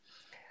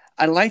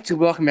I'd like to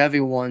welcome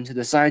everyone to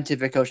the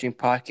Scientific Coaching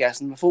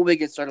Podcast. And before we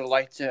get started, I'd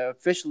like to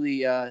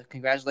officially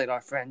congratulate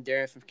our friend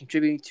Darren for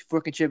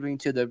contributing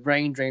to the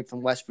brain drain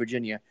from West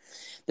Virginia.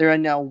 There are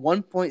now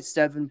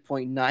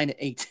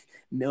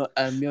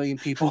 1.7.98 million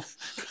people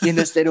in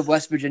the state of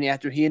West Virginia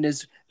after he and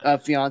his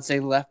fiance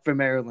left for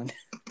Maryland.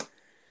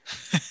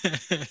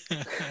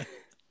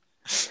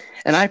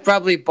 And I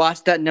probably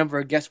botched that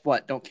number. Guess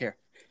what? Don't care.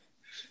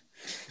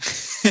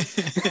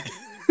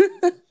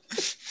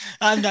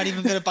 I'm not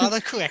even going to bother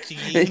correcting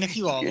you, even if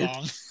you are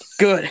wrong.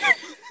 Good.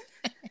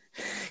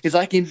 Because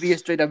I can be a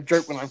straight-up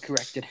jerk when I'm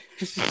corrected.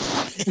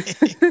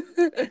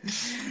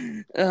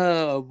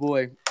 Oh,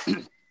 boy.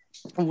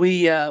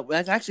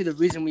 That's actually the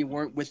reason we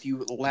weren't with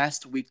you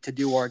last week to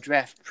do our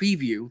draft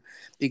preview,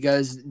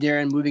 because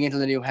Darren moving into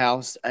the new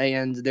house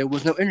and there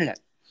was no internet.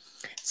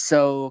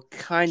 So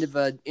kind of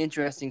an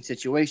interesting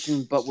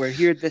situation, but we're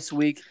here this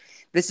week.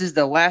 This is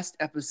the last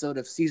episode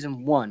of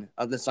season 1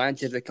 of the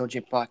Scientific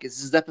Coaching Podcast.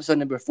 This is episode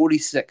number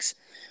 46.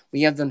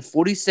 We have done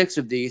 46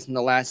 of these in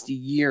the last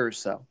year or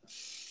so.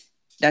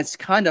 That's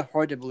kind of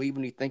hard to believe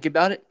when you think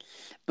about it,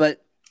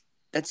 but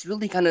that's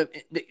really kind of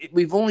 –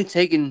 we've only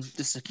taken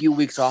just a few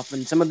weeks off,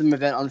 and some of them have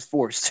been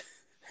unforced.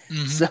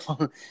 Mm-hmm.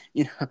 So,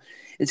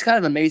 it's kind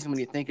of amazing when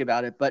you think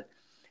about it. But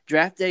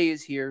draft day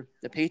is here.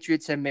 The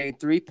Patriots have made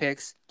 3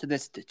 picks to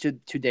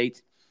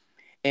date.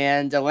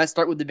 And let's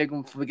start with the big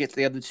one before we get to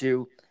the other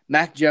two.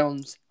 Mac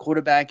Jones,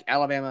 quarterback,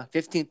 Alabama,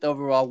 15th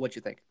overall. What do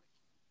you think?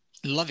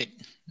 Love it.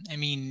 I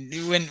mean,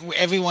 when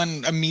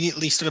everyone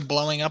immediately started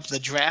blowing up the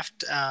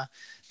draft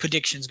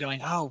predictions, going,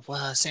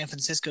 San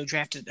Francisco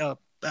traded up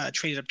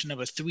to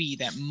number 3.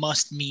 That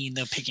must mean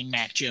they're picking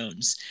Mac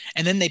Jones.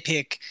 And then they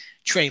pick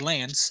Trey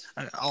Lance,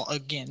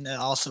 again,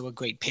 also a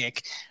great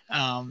pick.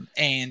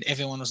 And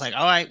everyone was like,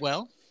 all right,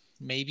 well,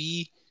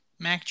 maybe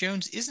Mac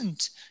Jones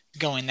isn't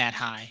going that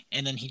high.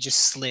 And then he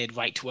just slid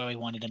right to where we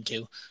wanted him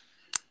to.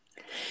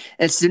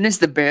 As soon as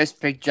the Bears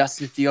picked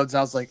Justin Fields,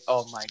 I was like,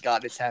 oh, my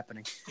God, it's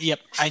happening. Yep,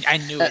 I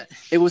knew it.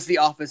 It was the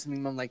Office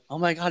meme. I'm like, oh,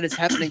 my God, it's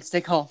happening.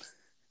 Stay calm.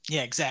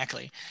 Yeah,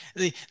 exactly.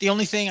 The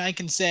only thing I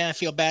can say I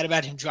feel bad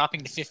about him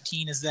dropping to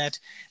 15 is that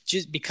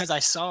just because I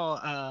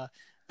saw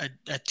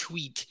a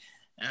tweet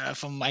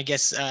from, I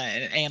guess,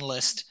 an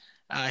analyst,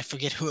 I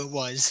forget who it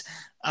was,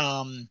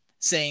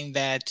 saying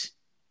that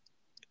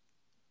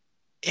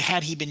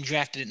had he been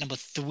drafted at number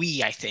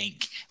 3, I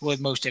think, where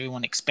most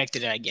everyone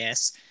expected it, I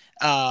guess,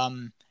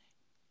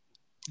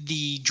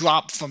 the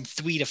drop from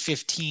 3 to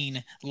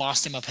 15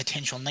 lost him a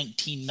potential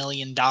 $19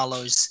 million.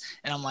 And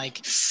I'm like,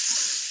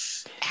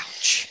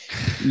 ouch.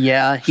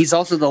 Yeah, he's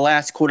also the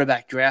last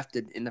quarterback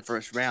drafted in the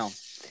first round.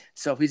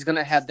 So he's going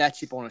to have that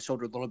chip on his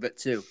shoulder a little bit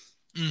too.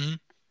 Mm-hmm.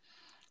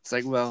 It's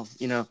like, well,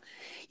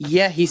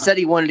 yeah, he said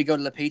he wanted to go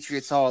to the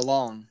Patriots all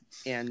along.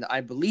 And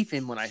I believe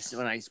him when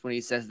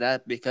he says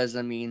that, because,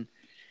 I mean,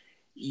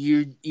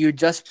 you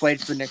just played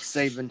for Nick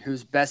Saban,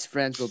 who's best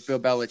friends with Bill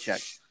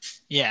Belichick.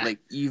 Yeah. Like,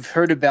 you've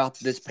heard about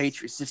this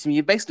Patriots system.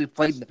 You basically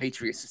played in the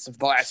Patriots system for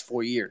the last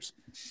 4 years.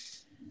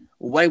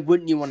 Why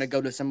wouldn't you want to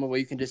go to somewhere where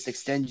you can just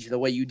extend you the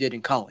way you did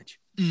in college?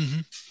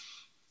 Mm-hmm.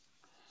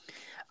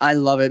 I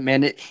love it,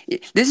 man.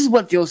 This is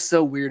what feels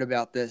so weird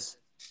about this,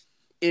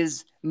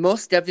 is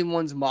most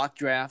everyone's mock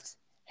draft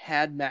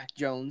had Mac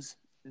Jones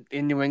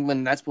in New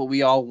England. That's what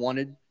we all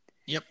wanted.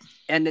 Yep.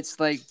 And it's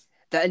like,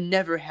 that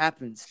never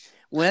happens.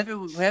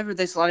 Whenever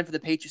they slide in for the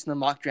Patriots in the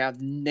mock draft,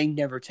 they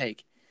never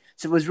take.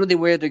 So it was really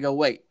weird to go,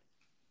 wait,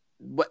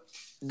 what?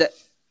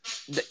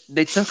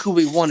 They took who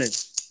we wanted.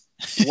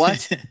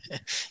 What?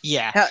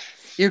 Yeah.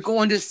 You're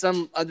going to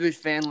some other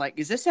fan like,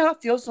 is this how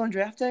it feels on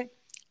draft day?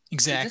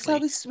 Exactly. Is this how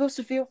this is supposed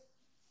to feel?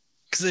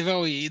 Because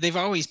they've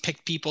always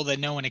picked people that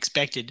no one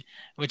expected,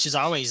 which is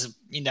always,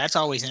 that's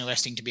always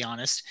interesting, to be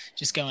honest.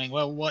 Just going,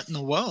 well, what in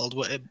the world?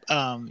 What,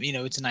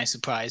 it's a nice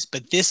surprise.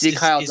 But this is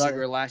Kyle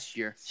Duggar last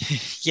year.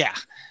 Yeah.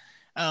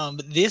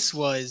 But this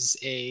was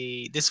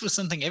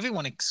something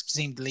everyone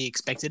seemingly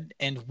expected,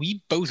 and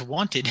we both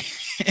wanted,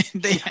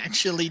 and they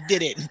actually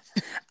did it.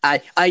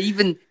 I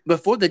even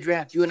before the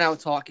draft, you and I were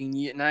talking,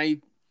 you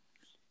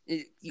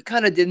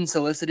kind of didn't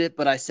solicit it,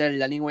 but I said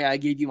it anyway. I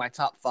gave you my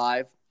top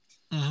 5,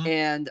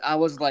 and I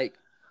was like,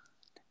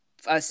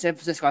 San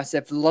Francisco. I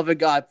said, for the love of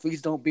God,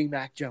 please don't be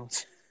Mac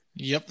Jones.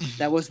 Yep.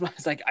 I was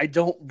like, I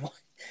don't want.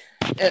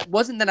 It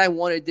wasn't that I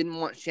didn't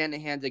want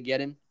Shanahan to get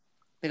him,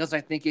 because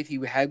I think if he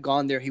had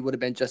gone there, he would have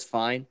been just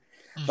fine.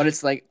 Mm-hmm. But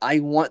it's like, I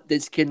want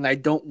this kid, and I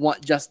don't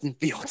want Justin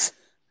Fields.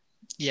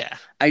 Yeah.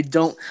 I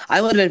would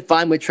have been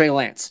fine with Trey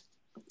Lance.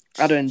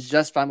 I would have been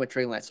just fine with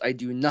Trey Lance. I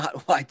do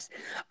not like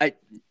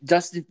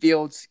Justin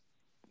Fields.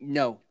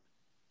 No.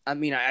 I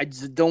mean, I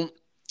just don't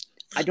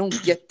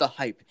get the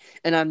hype.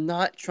 And I'm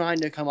not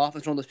trying to come off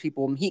as one of those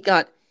people. He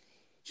got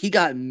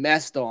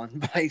messed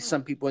on by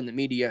some people in the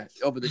media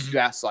over this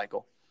draft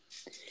cycle.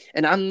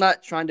 And I'm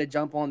not trying to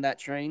jump on that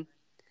train.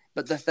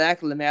 But the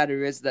fact of the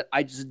matter is that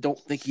I just don't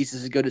think he's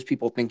as good as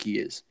people think he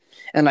is.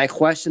 And I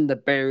questioned the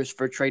Bears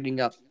for trading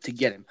up to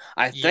get him.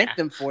 I Yeah. thanked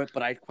them for it,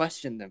 but I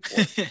questioned them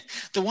for it.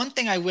 The one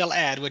thing I will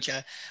add, which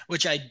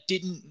I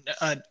didn't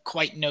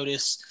quite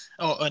notice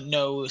or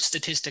know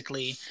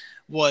statistically,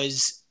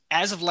 was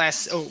as of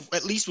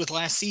at least with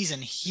last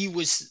season, he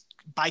was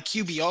by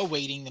QBR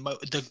rating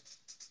the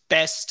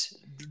best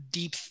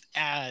deep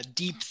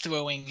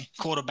throwing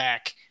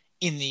quarterback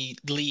in the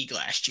league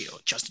last year,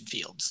 Justin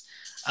Fields.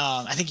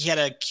 I think he had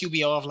a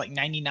QBR of like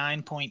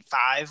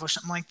 99.5 or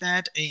something like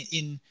that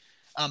in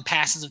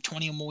passes of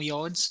 20 or more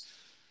yards.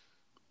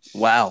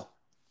 Wow.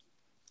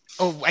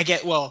 Oh,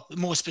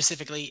 more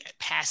specifically,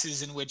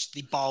 passes in which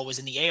the ball was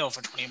in the air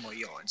for 20 or more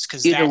yards,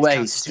 because Either that way,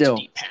 constitutes still. a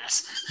deep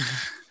pass.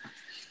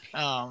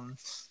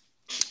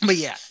 But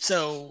yeah,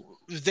 so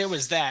there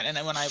was that, and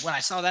then when I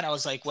saw that, I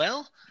was like,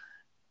 well,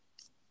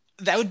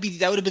 that would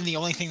have been the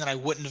only thing that I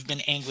wouldn't have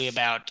been angry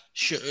about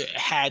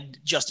had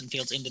Justin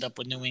Fields ended up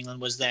with New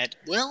England, was that,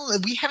 well,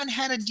 we haven't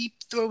had a deep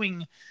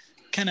throwing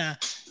kind of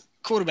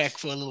quarterback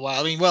for a little while.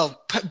 I mean,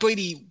 well,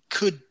 Brady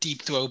could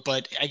deep throw,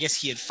 but I guess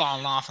he had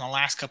fallen off in the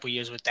last couple of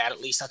years with that.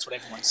 At least that's what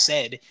everyone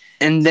said.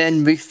 And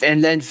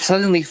then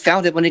suddenly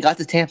found it when he got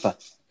to Tampa.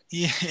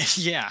 Yeah,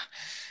 yeah.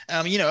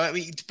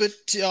 But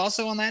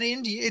also on that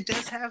end, it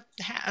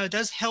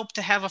does help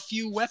to have a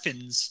few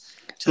weapons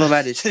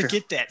to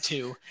get that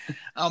too.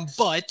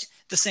 But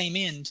the same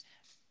end,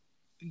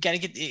 got to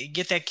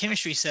get that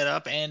chemistry set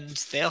up, and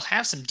they'll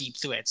have some deep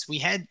threats. We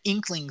had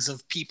inklings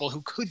of people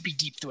who could be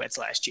deep threats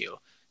last year,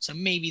 so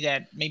maybe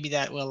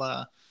that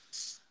will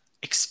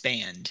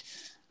expand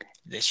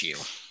this year.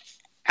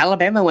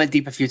 Alabama went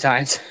deep a few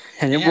times,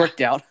 and it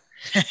worked out.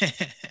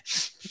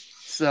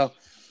 So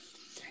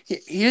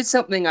here's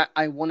something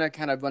I want to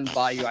kind of run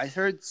by you. I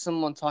heard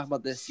someone talk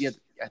about this.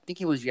 I think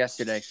it was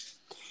yesterday,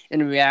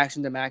 in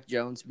reaction to Mac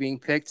Jones being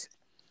picked.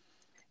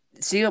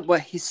 Try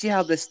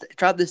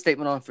this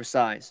statement on for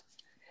size.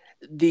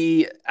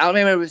 The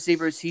Alabama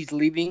receivers he's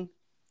leaving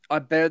are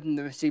better than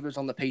the receivers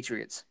on the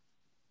Patriots.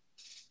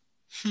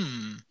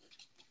 I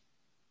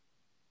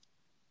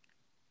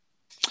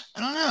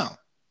don't know.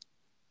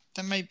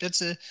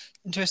 That's an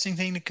interesting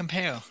thing to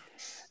compare.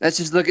 Let's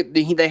just look at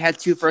they had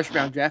 2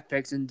 first-round draft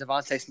picks in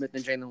Devontae Smith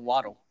and Jalen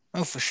Waddle.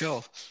 Oh, for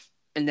sure.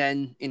 And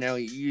then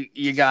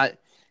you got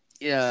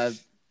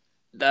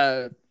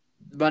the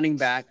running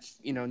back,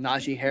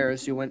 Najee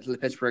Harris, who went to the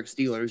Pittsburgh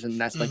Steelers,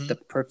 and that's like the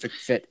perfect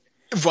fit.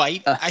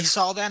 Right. I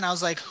saw that and I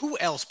was like, who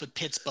else but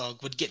Pittsburgh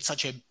would get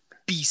such a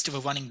beast of a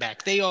running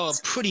back? They are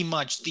pretty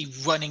much the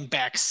running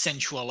back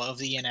central of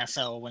the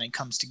NFL when it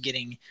comes to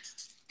getting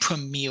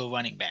premier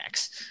running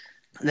backs.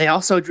 They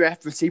also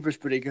draft receivers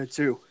pretty good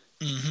too.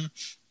 Mm-hmm.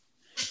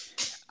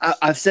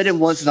 I've said it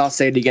once and I'll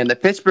say it again. The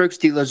Pittsburgh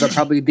Steelers are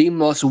probably the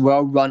most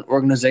well-run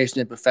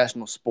organization in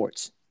professional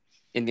sports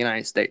in the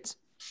United States.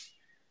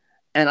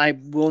 And I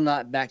will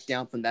not back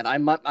down from that.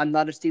 I'm not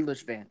a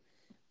Steelers fan,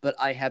 but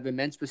I have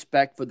immense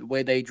respect for the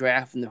way they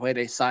draft and the way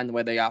they sign, the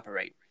way they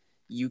operate.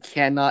 You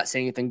cannot say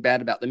anything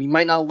bad about them. You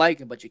might not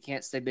like it, but you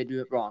can't say they do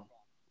it wrong.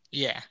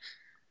 Yeah.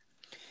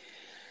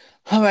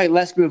 All right,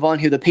 let's move on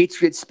here. The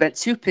Patriots spent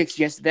 2 picks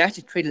yesterday. They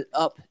actually traded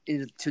up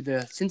to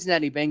the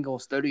Cincinnati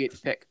Bengals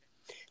 38th pick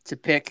to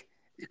pick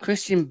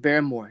Christian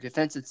Barmore,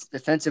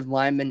 defensive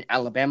lineman,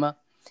 Alabama,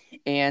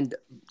 and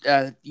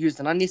used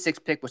the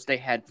 96th pick, which they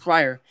had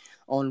prior,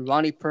 on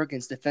Ronnie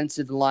Perkins,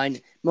 defensive line,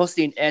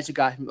 mostly an edge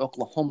guy from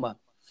Oklahoma.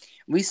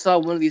 We saw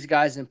one of these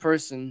guys in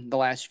person the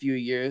last few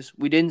years.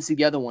 We didn't see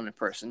the other one in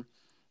person.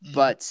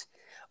 But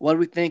what do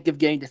we think of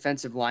getting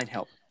defensive line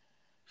help?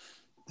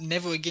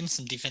 Never against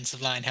some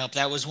defensive line help.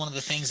 That was one of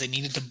the things they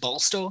needed to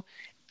bolster,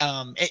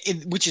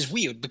 which is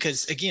weird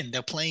because, again,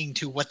 they're playing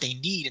to what they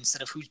need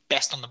instead of who's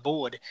best on the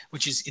board,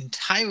 which is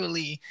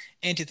entirely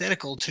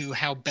antithetical to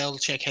how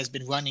Belichick has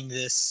been running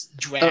this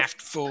draft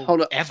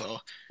forever.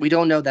 We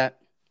don't know that.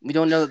 We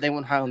don't know that they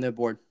went high on their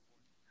board.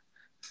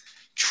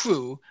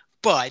 True,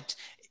 but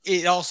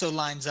it also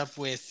lines up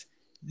with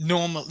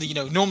normally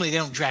they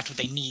don't draft what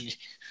they need.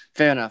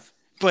 Fair enough.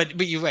 But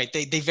you're right.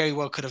 They very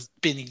well could have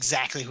been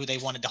exactly who they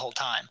wanted the whole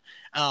time.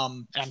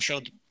 And I'm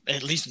sure,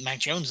 at least with Mac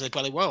Jones, they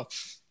probably will.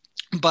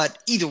 But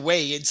either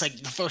way, it's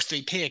like the first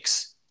 3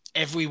 picks,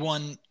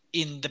 everyone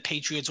in the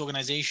Patriots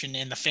organization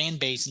and the fan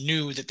base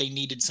knew that they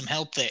needed some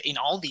help there in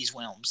all these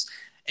realms.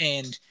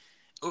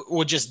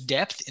 Or just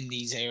depth in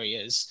these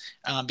areas,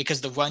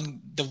 because the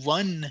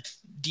run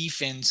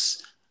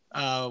defense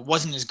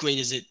wasn't as great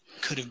as it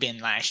could have been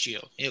last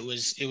year. It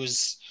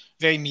was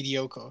very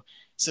mediocre.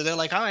 So they're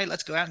like, all right,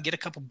 let's go out and get a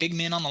couple big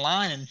men on the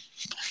line and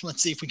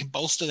let's see if we can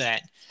bolster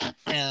that.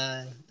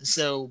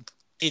 So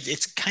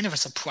it's kind of a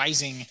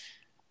surprising.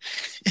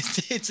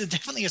 It's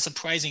definitely a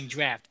surprising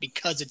draft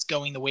because it's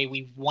going the way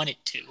we want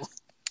it to.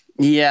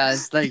 Yeah,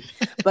 it's like,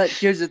 but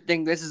here's the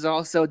thing. This is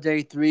also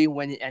day 3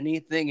 when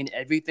anything and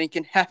everything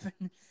can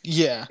happen.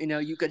 Yeah.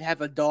 You could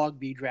have a dog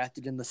be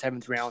drafted in the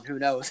 7th round. Who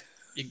knows?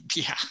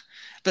 Yeah.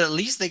 But at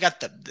least they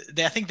got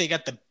I think they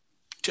got the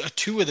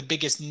 2 of the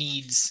biggest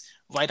needs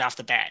right off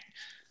the bat.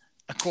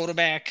 A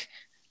quarterback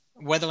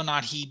Whether or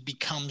not he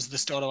becomes the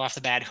starter off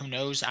the bat, who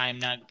knows?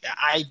 I'm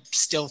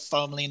still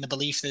firmly in the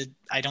belief that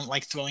I don't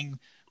like throwing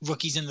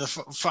rookies into the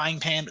frying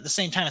pan, but at the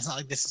same time, it's not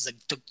like this is a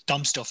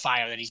dumpster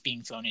fire that he's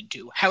being thrown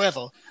into.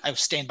 However, I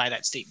stand by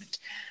that statement.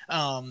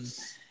 And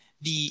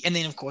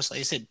then, of course, like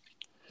I said,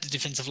 the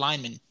defensive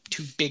linemen,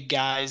 two big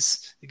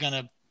guys, they're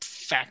going to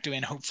factor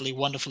in hopefully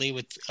wonderfully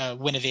with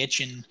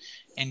Winovich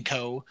and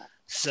co.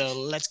 So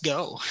let's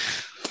go.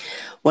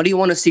 What do you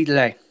want to see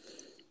today?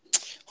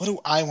 What do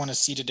I want to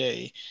see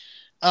today?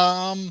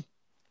 I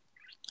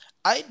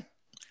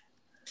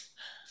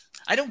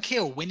don't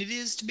care when it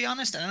is, to be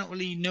honest. I don't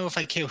really know if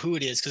I care who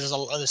it is because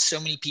there's so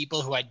many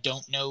people who I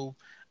don't know.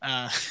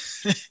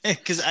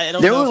 Because I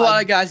don't. There was a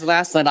lot of guys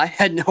last night I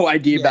had no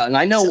idea about, and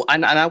I know,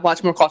 and I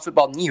watch more college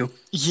football than you.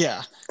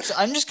 Yeah, so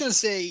I'm just gonna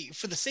say,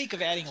 for the sake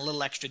of adding a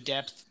little extra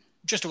depth,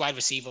 just a wide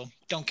receiver.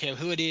 Don't care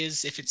who it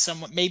is. If it's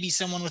maybe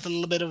someone with a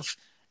little bit of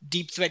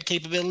deep threat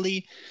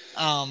capability,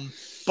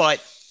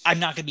 but I'm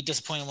not going to be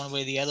disappointed one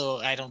way or the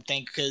other, I don't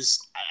think,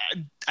 because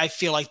I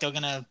feel like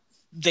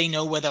they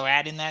know where they're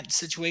at in that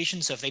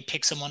situation. So if they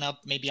pick someone up,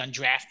 maybe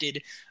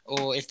undrafted,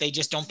 or if they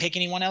just don't pick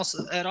anyone else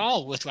at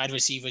all with wide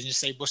receivers and just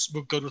say,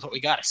 we're good with what we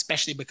got,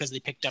 especially because they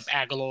picked up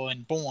Aguilar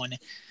and Bourne,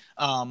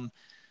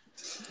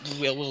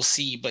 we'll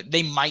see. But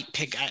they might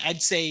pick,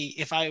 I'd say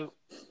if I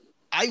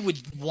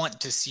would want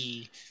to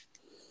see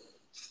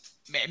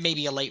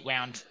maybe a late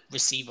round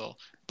receiver,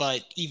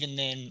 but even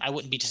then I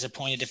wouldn't be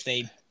disappointed if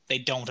they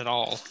don't at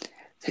all.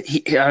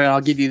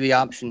 I'll give you the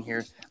option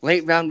here.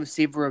 Late round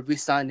receiver, or we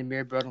signed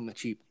Amir Bird on the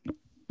cheap.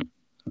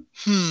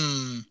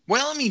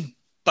 Well, I mean,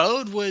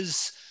 Bode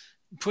was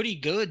pretty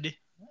good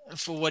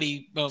for when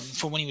he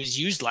was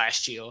used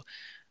last year.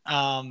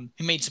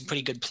 He made some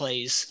pretty good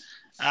plays.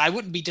 I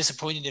wouldn't be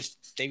disappointed if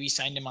they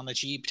re-signed him on the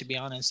cheap, to be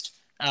honest.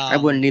 I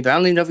wouldn't either. I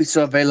don't even know if he's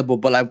still available,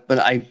 but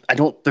I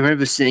don't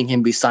remember seeing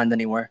him be signed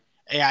anywhere.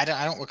 Yeah,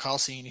 I don't recall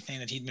seeing anything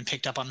that he'd been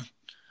picked up on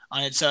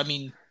it. So I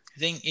mean, I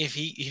think if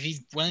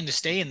he's willing to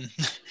stay and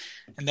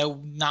they're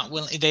not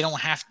willing, they don't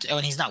have to,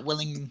 and he's not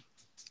willing,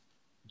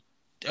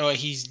 or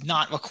he's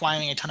not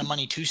requiring a ton of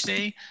money to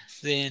stay,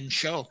 then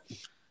show.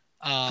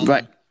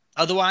 Right.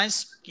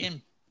 Otherwise,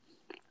 again,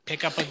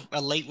 pick up a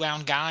late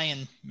round guy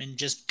and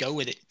just go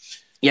with it.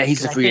 Yeah,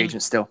 he's a free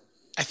agent still.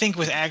 I think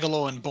with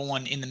Aguilar and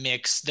Bourne in the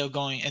mix, they're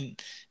gonna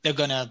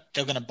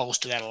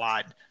bolster that a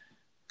lot.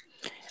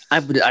 I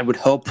would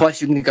hope.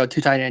 Plus, you can go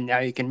two tight end now.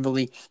 You can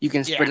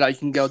spread it out. You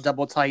can go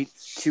double tight,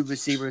 two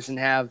receivers, and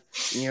have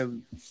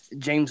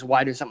James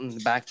White or something in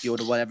the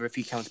backfield or whatever if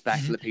he comes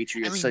back to the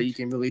Patriots. I mean, so you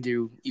can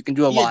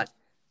do a lot.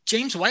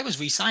 James White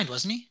was re-signed,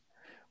 wasn't he?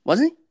 Was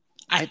he?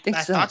 I think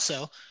so. I thought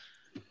so.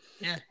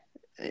 Yeah.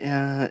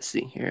 Let's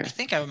see here. I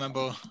think I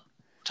remember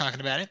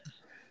talking about it.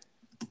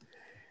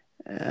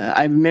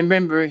 I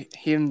remember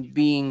him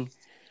being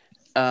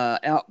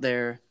out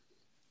there.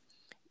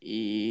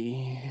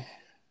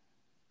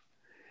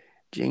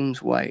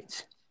 James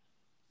White.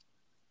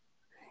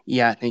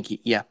 Yeah, I think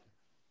yeah.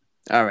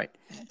 All right.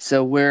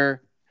 So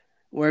we're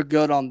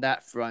good on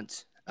that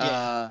front.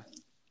 Yeah.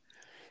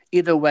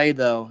 Either way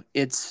though,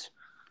 it's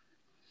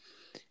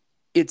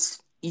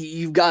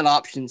you've got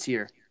options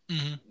here.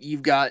 Mm-hmm.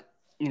 You've got,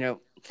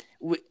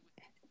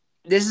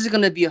 this is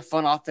going to be a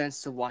fun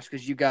offense to watch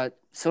because you got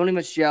Sony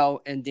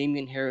Michel and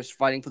Damian Harris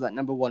fighting for that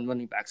number one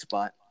running back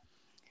spot.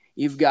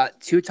 You've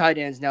got two tight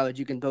ends now that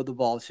you can throw the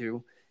ball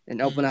to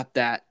and open up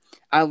that.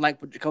 I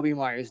like what Jacoby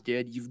Myers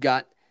did. You've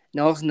got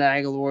Nelson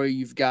Aguilar.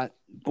 You've got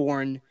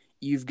Bourne.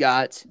 You've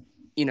got,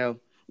 you don't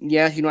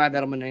have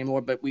Edelman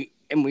anymore, but we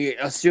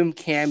assume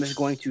Cam is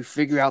going to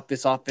figure out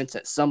this offense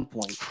at some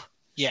point.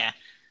 Yeah.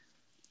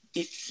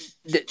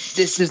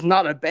 This is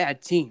not a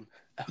bad team.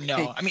 Okay?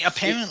 No. I mean,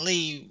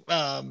 apparently,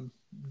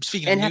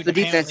 speaking of and Newton, have the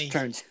defense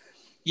turns.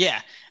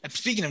 Yeah.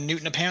 Speaking of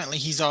Newton, apparently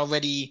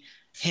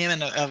him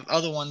and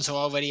other ones are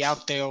already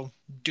out there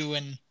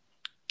doing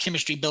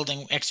chemistry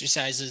building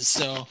exercises.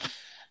 So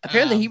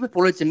apparently he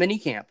reported to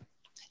minicamp.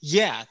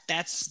 Yeah,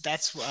 that's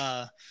what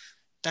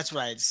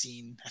I had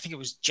seen. I think it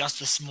was just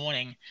this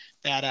morning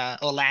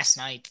or last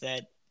night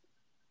that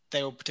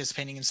they were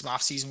participating in some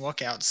off-season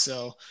workouts.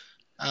 So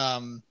yeah,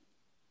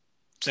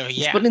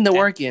 he's putting the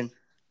work in.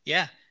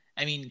 Yeah,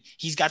 I mean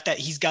he's got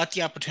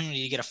the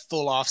opportunity to get a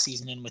full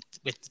off-season in with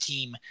the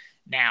team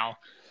now.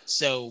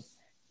 So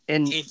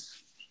it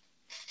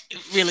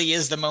really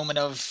is the moment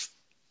of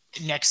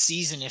next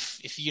season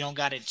if you don't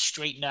got it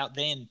straightened out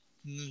then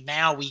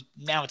now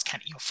it's kind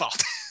of your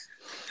fault.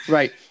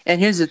 Right. And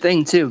here's the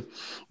thing too.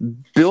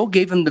 Bill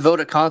gave him the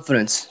vote of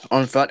confidence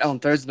on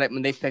Thursday night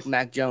when they picked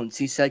Mac Jones.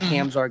 He said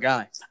Cam's our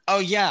guy. Oh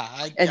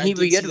yeah. He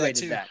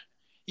reiterated that.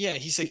 Yeah,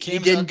 he said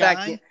Cam's our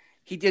guy.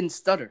 He didn't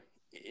stutter.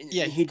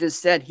 Yeah. He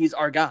just said he's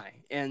our guy.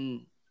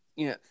 And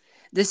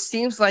this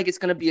seems like it's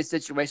gonna be a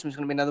situation, it's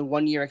gonna be another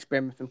 1-year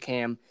experiment from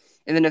Cam.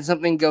 And then if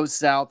something goes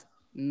south,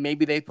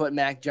 maybe they put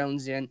Mac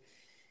Jones in.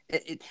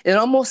 It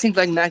almost seems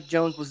like Mac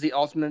Jones was the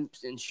ultimate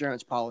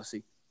insurance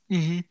policy.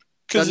 Mm-hmm.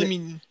 Because,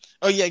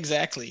 oh, yeah,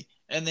 exactly.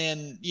 And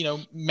then,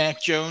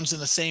 Mac Jones in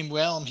the same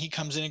realm, he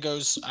comes in and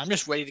goes, I'm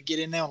just ready to get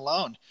in there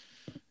alone.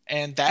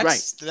 And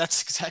Right.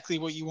 that's exactly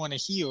what you want to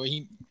hear.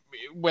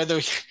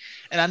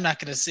 And I'm not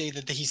going to say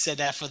that he said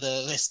that for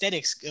the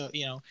aesthetics,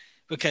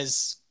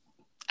 because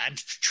I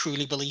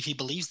truly believe he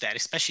believes that,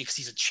 especially because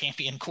he's a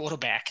champion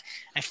quarterback.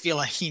 I feel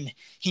like he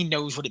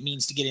knows what it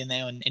means to get in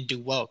there and do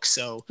work.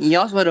 So He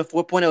also had a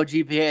 4.0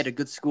 GPA at a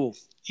good school.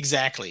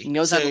 exactly. He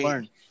knows how to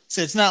learn.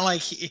 So it's not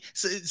like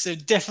so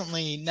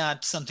definitely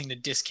not something to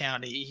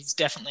discount. He's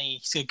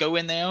gonna go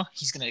in there.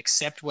 He's gonna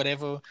accept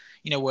whatever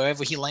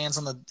wherever he lands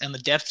on the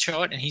depth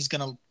chart, and he's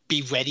gonna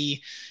be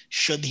ready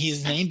should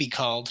his name be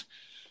called,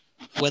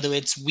 whether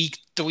it's week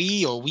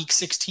 3 or week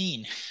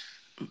 16.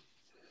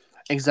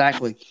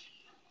 Exactly.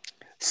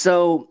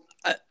 So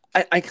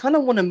I kind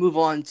of want to move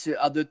on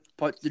to other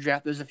parts of the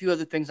draft. There's a few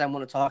other things I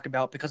want to talk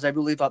about because I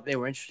really thought they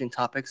were interesting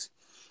topics.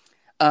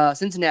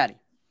 Cincinnati.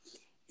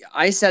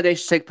 I said they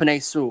should take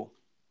Penei Sewell,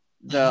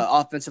 the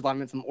offensive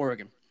lineman from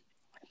Oregon,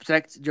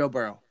 protect Joe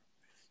Burrow.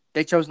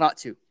 They chose not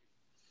to.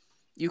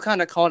 You kind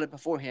of called it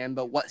beforehand,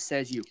 but what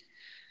says you?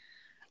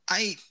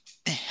 I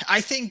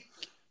think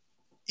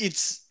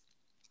it's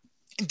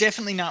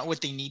definitely not what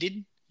they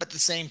needed, but at the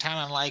same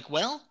time, I'm like,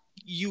 well,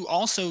 you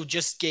also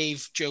just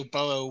gave Joe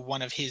Burrow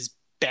one of his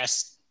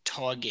best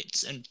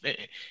targets and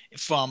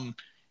from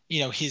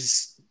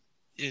his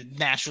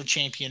national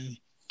champion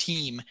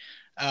team.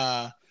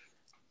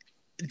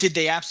 Did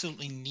they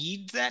absolutely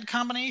need that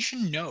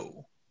combination?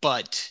 No,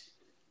 but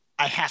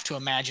I have to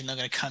imagine they're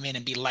going to come in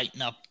and be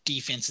lighting up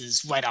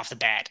defenses right off the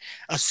bat,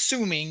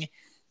 assuming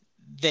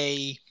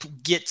they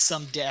get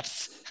some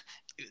depth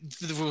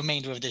for the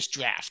remainder of this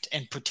draft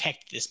and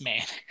protect this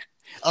man.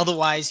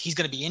 Otherwise, he's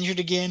going to be injured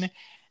again,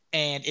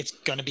 and it's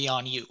going to be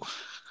on you.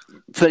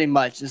 Pretty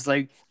much. It's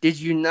like, did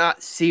you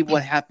not see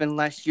what happened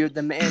last year?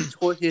 The man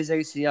tore his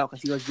ACL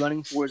because he was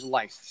running for his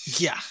life.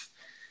 Yeah.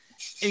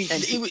 In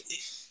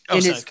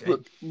his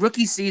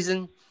rookie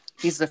season,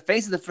 he's the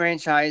face of the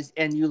franchise,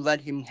 and you let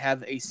him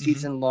have a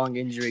season-long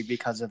injury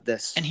because of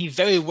this. And he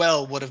very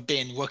well would have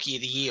been Rookie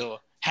of the Year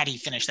had he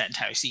finished that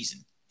entire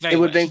season. It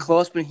would have been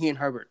close between he and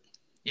Herbert.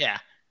 Yeah.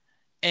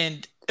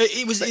 And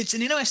it's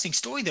an interesting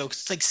story, though, because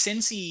it's like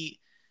Cincy,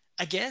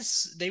 I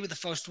guess they were the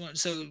first one.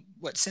 So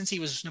what, Cincy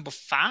was number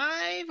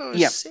 5 or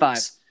 6?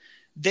 5.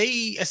 They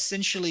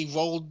essentially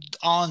rolled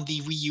on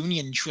the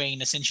reunion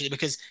train, essentially,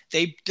 because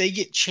they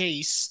get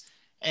Chase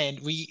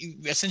and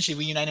essentially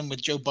reunite him with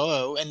Joe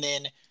Burrow, and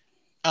then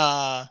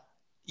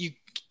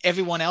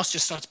everyone else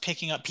just starts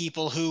picking up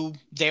people who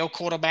their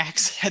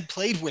quarterbacks had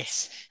played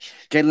with.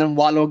 Jalen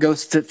Waddle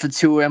goes for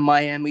Tua in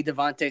Miami.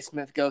 Devontae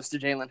Smith goes to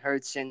Jalen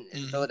Hurts in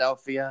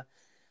Philadelphia.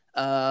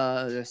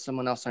 There's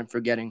someone else I'm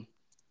forgetting.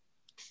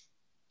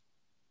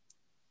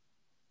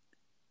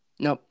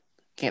 Nope.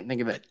 Can't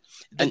think of it.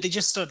 They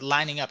just start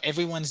lining up.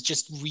 Everyone's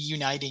just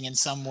reuniting in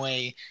some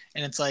way.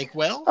 And it's like,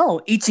 well...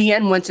 Oh,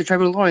 ETN went to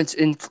Trevor Lawrence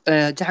in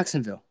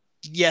Jacksonville.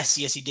 Yes,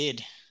 he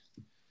did.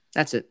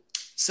 That's it.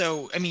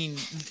 So, I mean...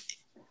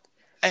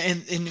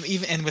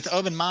 And with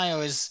Urban Meyer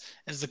as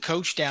the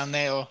coach down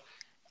there,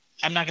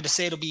 I'm not going to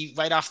say it'll be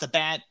right off the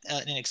bat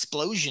an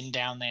explosion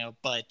down there,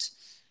 but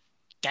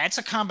that's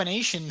a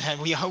combination that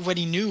we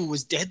already knew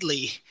was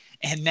deadly,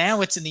 and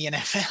now it's in the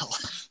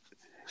NFL.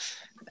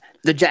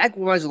 The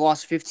Jaguars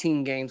lost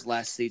 15 games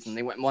last season.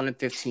 They went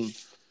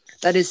 1-15.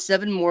 That is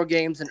 7 more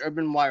games than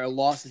Urban Meyer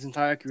lost his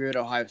entire career at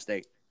Ohio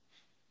State.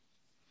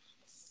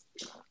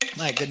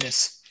 My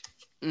goodness.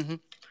 Mm-hmm.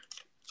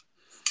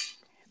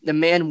 The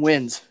man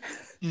wins.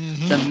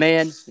 Mm-hmm. The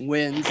man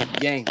wins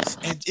games.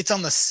 And it's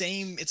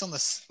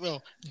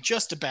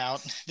just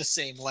about the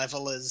same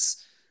level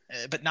as,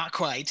 but not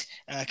quite,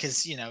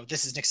 because,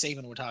 this is Nick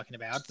Saban we're talking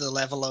about, the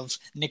level of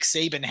Nick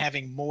Saban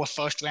having more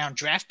first-round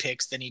draft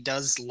picks than he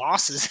does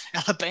losses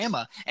at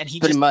Alabama. And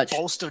he Pretty just much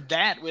bolstered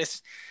that with,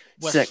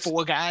 6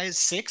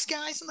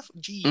 guys in the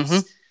Jeez. Mm-hmm.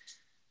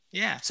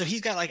 Yeah, so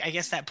he's got, I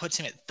guess that puts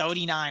him at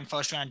 39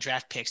 first-round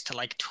draft picks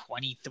to,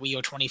 23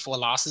 or 24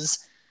 losses.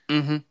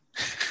 Mm-hmm.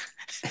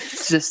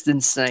 It's just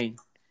insane.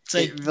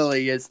 It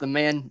really is. The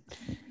man...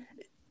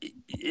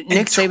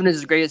 Nick Saban is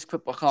the greatest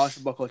college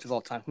football coach of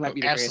all time. He might be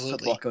the greatest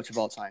football coach of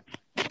all time.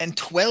 And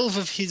 12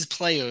 of his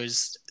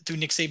players through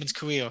Nick Saban's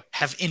career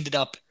have ended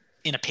up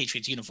in a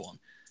Patriots uniform.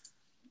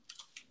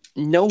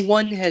 No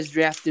one has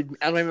drafted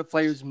Alabama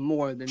players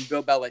more than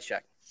Bill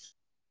Belichick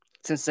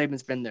since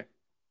Saban's been there.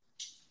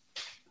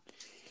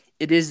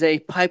 It is a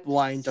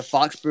pipeline to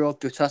Foxborough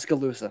through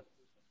Tuscaloosa.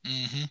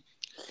 Mm-hmm.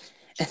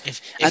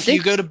 If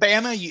you go to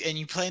Bama and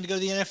you plan to go to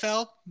the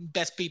NFL,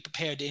 best be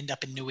prepared to end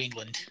up in New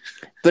England.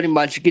 Pretty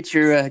much. Get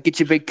your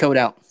big coat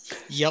out.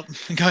 Yep.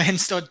 Go ahead and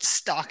start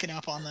stocking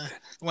up on the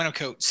winter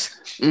coats.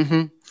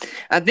 Mm-hmm.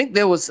 I think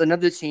there was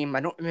another team. I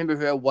don't remember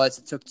who it was.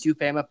 That took 2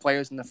 Bama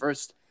players in the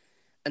first.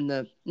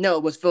 No,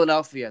 it was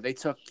Philadelphia. They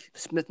took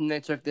Smith and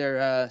they took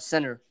their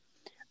center,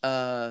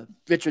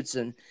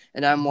 Richardson.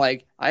 And I'm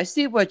like, I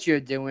see what you're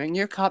doing.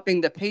 You're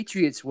copying the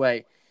Patriots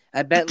way.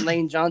 I bet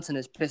Lane Johnson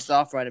is pissed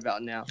off right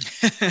about now.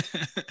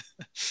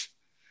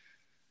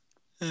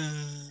 uh,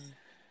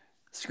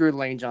 Screw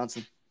Lane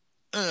Johnson.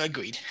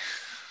 Agreed.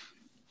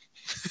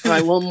 All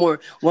right,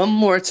 one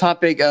more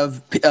topic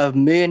of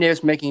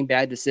millionaires making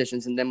bad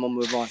decisions, and then we'll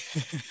move on.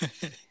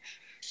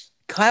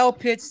 Kyle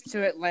Pitts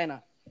to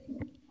Atlanta.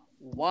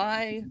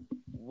 Why,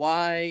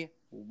 why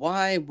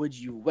would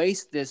you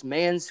waste this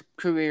man's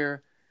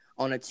career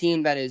on a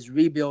team that is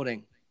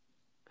rebuilding?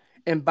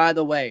 And by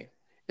the way,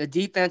 the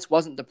defense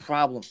wasn't the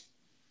problem.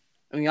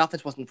 I mean, the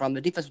offense wasn't the problem.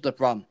 The defense was the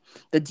problem.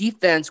 The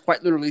defense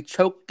quite literally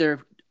choked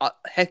their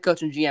head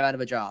coach and GM out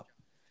of a job.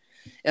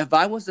 If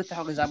I was the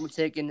Falcons, I would have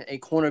taken a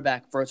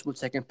cornerback first. Would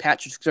have taken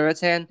Patrick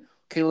Surtain,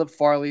 Caleb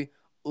Farley,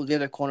 or the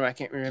other corner, I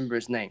can't remember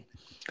his name.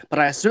 But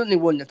I certainly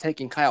wouldn't have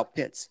taken Kyle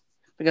Pitts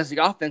because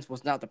the offense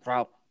was not the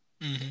problem.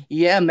 Mm-hmm.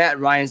 Yeah, Matt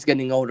Ryan's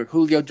getting older.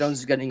 Julio Jones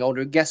is getting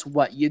older. Guess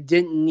what? You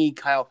didn't need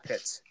Kyle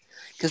Pitts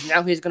because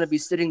now he's going to be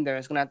sitting there.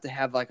 He's going to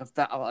have like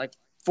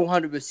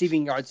 400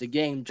 receiving yards a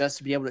game just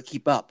to be able to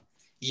keep up.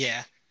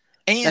 Yeah,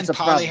 and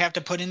probably have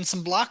to put in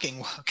some blocking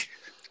work.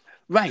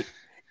 Right.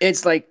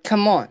 It's like,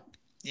 come on.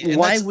 Yeah,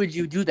 why would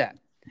you do that?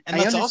 And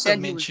let's also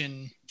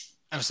mention.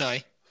 I'm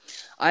sorry.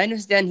 I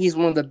understand he's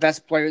one of the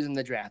best players in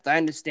the draft. I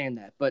understand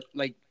that, but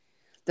like,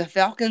 the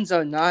Falcons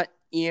are not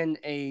in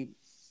a.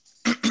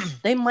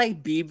 They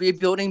might be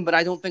rebuilding, but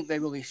I don't think they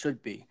really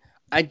should be.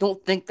 I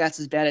don't think that's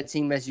as bad a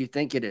team as you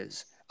think it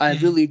is. I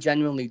really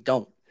genuinely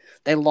don't.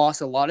 They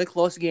lost a lot of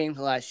close games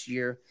last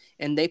year,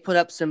 and they put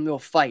up some real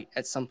fight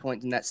at some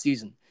point in that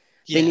season.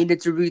 Yeah. They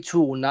needed to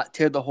retool, not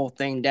tear the whole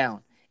thing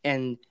down.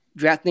 And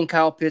drafting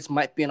Kyle Pitts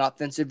might be an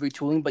offensive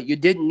retooling, but you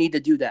didn't need to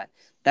do that.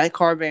 That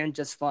car ran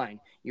just fine.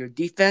 Your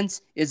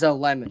defense is a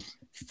lemon.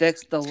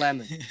 Fix the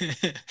lemon.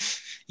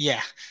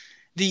 Yeah.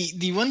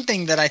 The one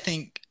thing that I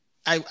think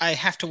I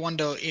have to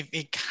wonder if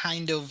it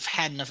kind of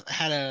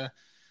had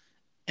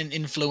an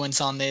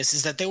influence on this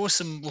is that there were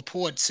some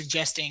reports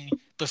suggesting,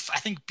 I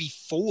think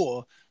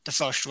before the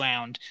first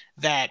round,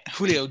 that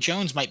Julio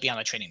Jones might be on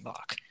the trading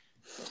block.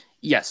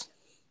 Yes.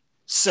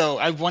 So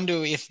I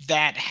wonder if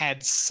that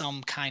had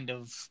some kind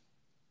of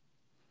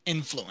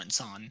influence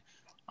on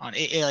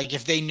it. Like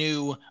if they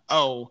knew,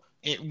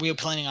 we're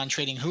planning on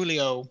trading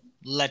Julio,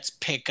 let's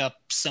pick up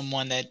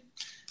someone that,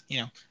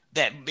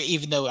 that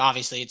even though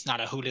obviously it's not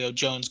a Julio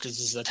Jones because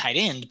this is a tight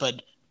end,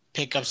 but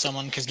pick up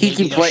someone because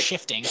maybe they're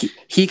shifting.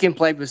 He can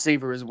play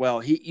receiver as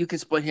well. You can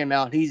split him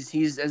out.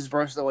 He's as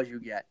versatile as you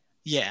get.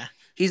 Yeah.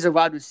 He's a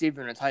wide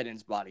receiver in a tight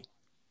end's body.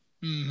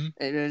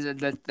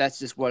 Mm-hmm. That's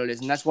just what it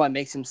is, and that's why it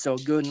makes him so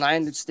good. And I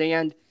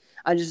understand.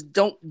 I just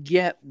don't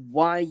get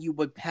why you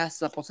would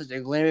pass up on such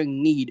a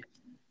glaring need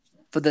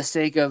for the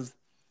sake of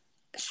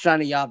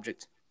shiny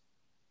object.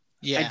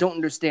 Yeah. I don't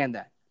understand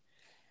that.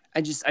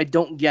 I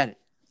don't get it.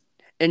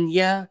 And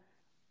yeah,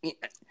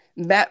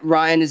 Matt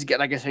Ryan is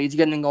like I said, he's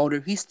getting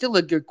older. He's still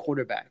a good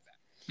quarterback.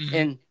 Mm-hmm.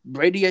 And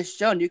Brady has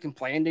shown you can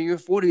play into your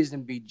 40s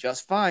and be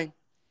just fine.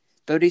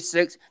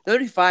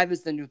 35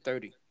 is the new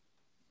 30.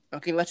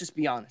 Okay, let's just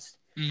be honest.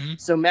 Mm-hmm.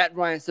 So Matt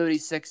Ryan's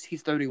 36,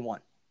 he's 31,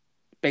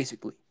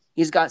 basically.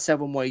 He's got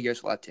several more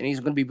years left, and he's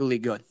going to be really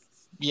good.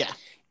 Yeah.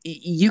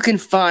 You can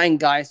find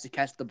guys to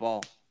catch the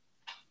ball.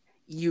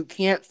 You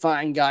can't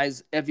find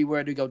guys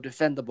everywhere to go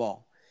defend the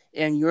ball.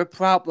 And your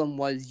problem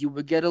was you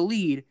would get a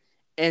lead,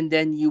 and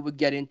then you would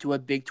get into a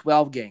Big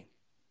 12 game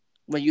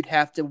where you'd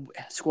have to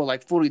score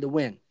like 40 to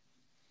win.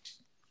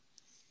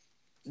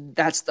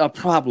 That's the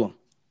problem.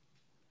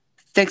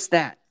 Fix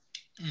that.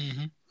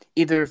 Mm-hmm.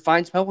 Either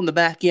find some help on the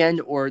back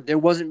end, or there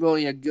wasn't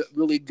really a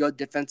really good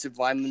defensive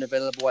lineman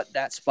available at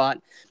that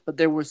spot, but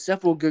there were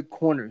several good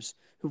corners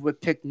who were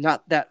picked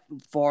not that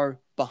far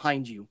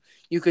behind you.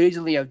 You could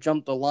easily have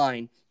jumped the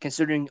line,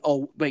 considering,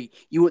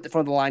 you were at the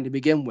front of the line to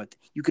begin with.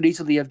 You could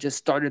easily have just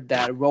started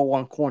that row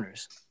on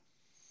corners.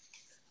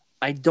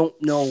 I don't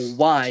know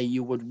why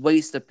you would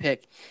waste a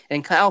pick.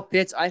 And Kyle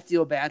Pitts, I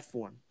feel bad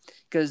for him.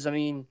 Because, I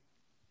mean,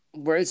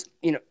 where's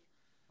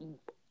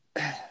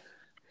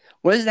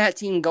that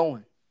team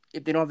going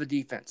if they don't have a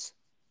defense?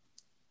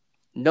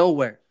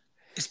 Nowhere.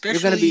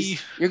 Especially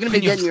you're gonna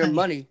be getting your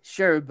money,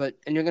 sure,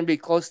 and you're gonna be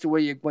close to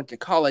where you went to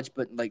college,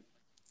 but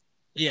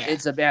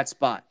it's a bad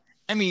spot.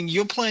 I mean,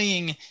 you're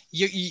playing.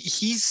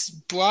 He's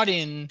brought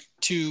in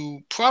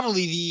to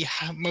probably the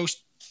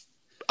most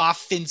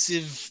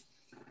offensive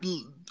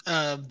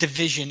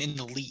division in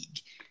the league,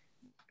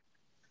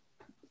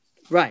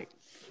 right?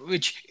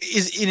 Which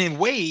is in a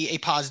way a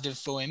positive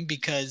for him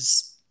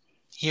because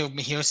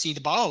he'll see the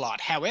ball a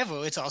lot.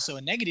 However, it's also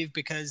a negative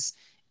because,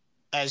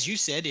 as you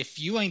said, if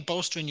you ain't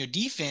bolstering your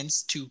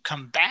defense to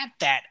combat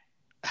that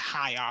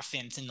high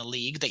offense in the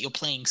league that you're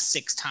playing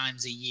 6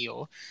 times a year,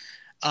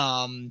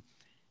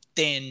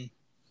 then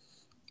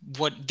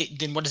what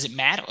does it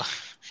matter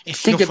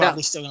if you're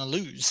probably still going to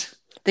lose?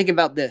 Think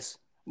about this.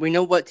 We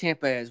know what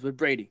Tampa is with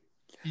Brady.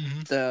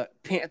 Mm-hmm.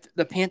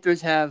 The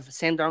Panthers have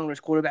Sam Darnold as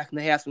quarterback, and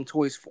they have some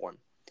toys for him.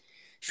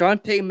 Sean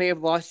Payton may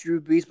have lost Drew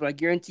Brees, but I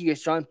guarantee you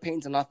Sean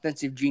Payton's an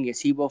offensive genius.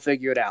 He will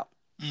figure it out.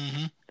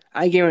 Mm-hmm.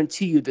 I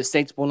guarantee you the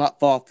Saints will not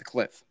fall off the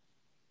cliff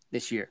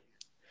this year.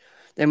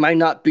 They might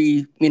not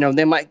be,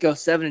 they might go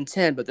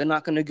 7-10, but they're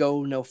not going to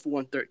go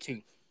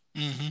 4-13.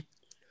 Mm-hmm.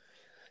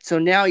 So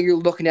now you're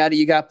looking at it.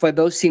 You got to play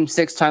those teams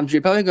 6 times.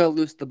 You're probably going to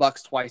lose the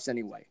Bucks twice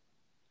anyway.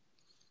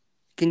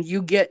 Can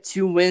you get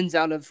 2 wins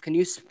out of? Can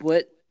you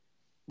split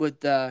with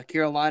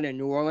Carolina and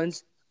New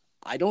Orleans?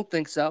 I don't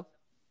think so.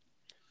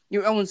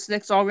 You're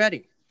 0-6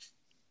 already.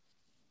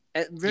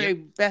 At very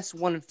best,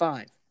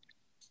 1-5.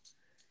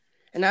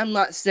 And I'm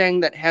not saying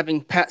that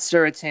having Pat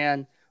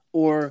Surtain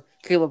or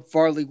Caleb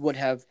Farley would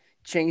have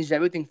changed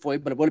everything for you,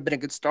 but it would have been a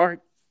good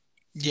start.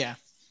 Yeah.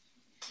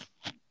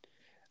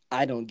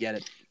 I don't get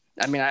it.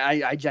 I mean,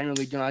 I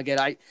genuinely do not get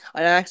it.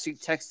 I actually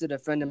texted a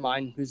friend of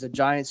mine who's a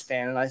Giants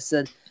fan, and I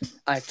said,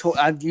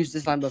 I've used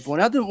this line before.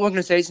 In other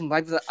organizations,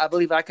 I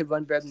believe I could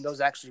run better than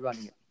those actually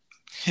running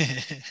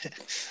it.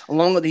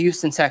 Along with the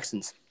Houston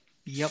Texans.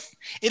 Yep.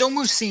 It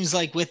almost seems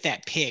like with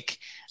that pick,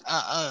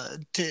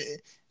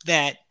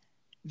 that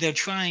they're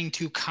trying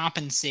to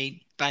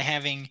compensate by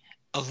having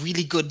a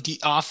really good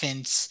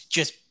offense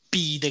just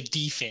be the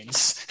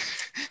defense.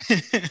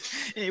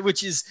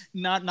 Which is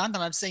not that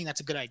I'm saying that's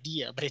a good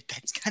idea, but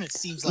that kind of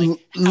seems like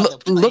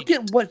look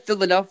at what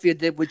Philadelphia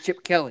did with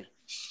Chip Kelly.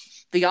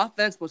 The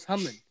offense was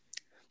humming.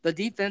 The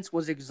defense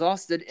was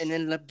exhausted and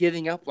ended up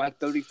giving up like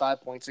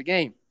 35 points a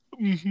game.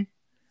 Mm-hmm.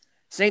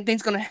 Same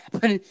thing's going to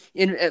happen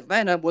in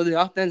Atlanta, where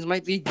the offense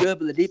might be good,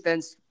 but the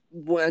defense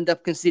will end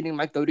up conceding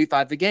like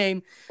 35 a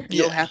game.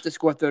 You'll have to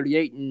score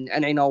 38,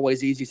 and ain't always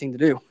the easy thing to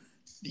do.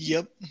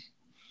 Yep.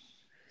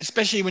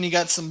 Especially when you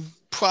got some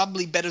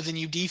probably better than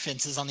you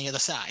defenses on the other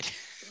side.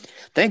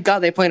 Thank God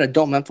they play in a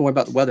dome. I don't have to worry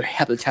about the weather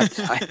half the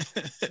time.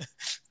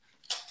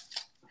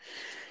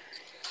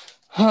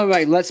 All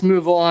right, let's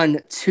move on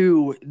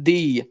to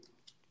the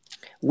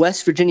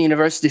West Virginia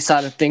University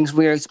side of things.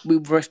 We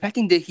were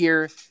expecting to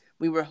hear.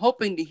 We were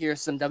hoping to hear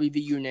some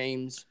WVU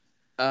names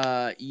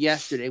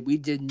yesterday. We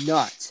did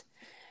not.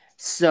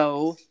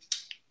 So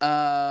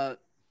I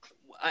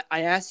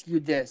ask you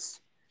this.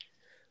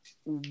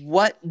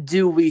 What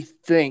do we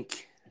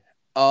think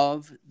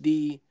of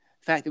the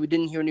fact that we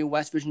didn't hear any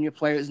West Virginia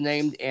players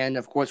named? And,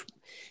 of course,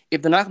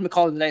 if they're not going to be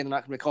called today, they're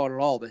not going to be called at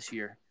all this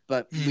year.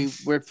 But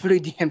we're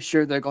pretty damn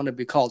sure they're going to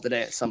be called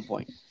today at some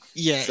point.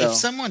 Yeah, if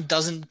someone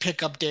doesn't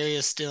pick up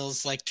Darius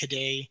Stills like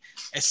today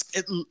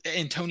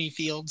and Tony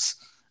Fields,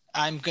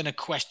 I'm going to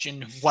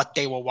question what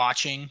they were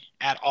watching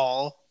at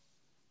all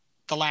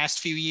the last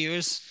few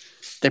years.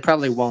 They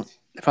probably won't.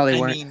 They probably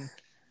weren't. I mean,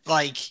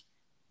 like,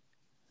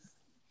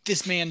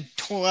 this man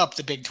tore up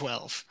the Big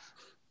 12.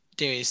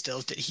 Darius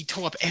Stills did. He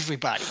tore up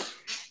everybody.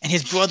 And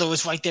his brother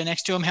was right there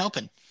next to him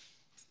helping.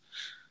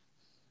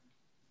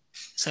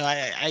 So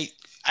I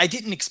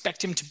didn't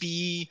expect him to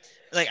be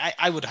like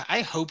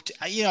I hoped,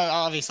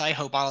 obviously I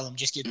hope all of them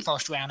just get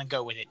first round and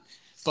go with it.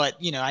 But,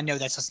 I know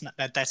that's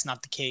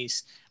not the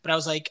case. But I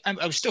was like,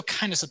 I was still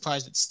kind of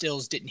surprised that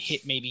Stills didn't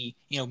hit maybe,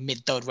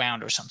 mid-third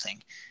round or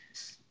something.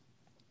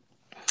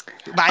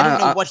 But I don't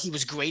know what he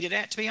was graded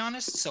at, to be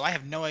honest. So I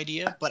have no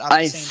idea. But at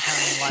the same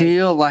time, I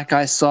feel like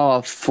I saw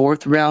a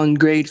 4th-round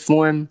grade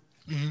for him.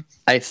 Mm-hmm.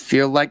 I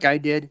feel like I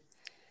did.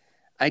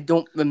 I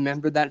don't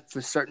remember that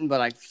for certain,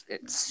 but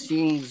it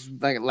seems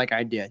like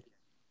I did.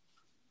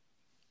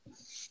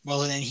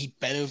 Well, then he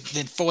better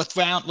than 4th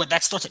round. Well,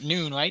 that starts at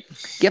noon, right?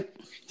 Yep.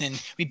 Then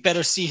we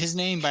better see his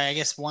name by, I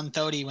guess,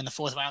 1:30 when the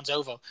 4th round's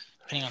over,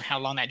 depending on how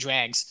long that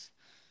drags.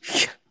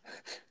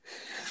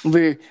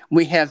 We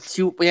have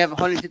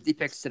 150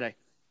 picks today.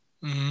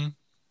 Mm-hmm.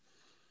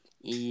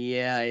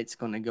 Yeah, it's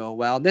gonna go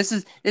well.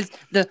 It's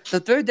the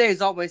third day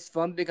is always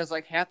fun because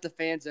like half the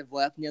fans have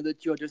left and the other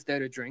 2 are just there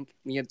to drink.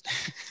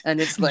 And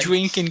it's like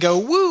drink and go,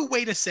 woo,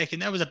 wait a second,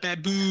 that was a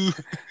bad boo.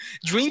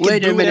 Drink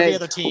and boo every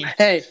other team.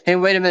 Hey,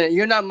 wait a minute,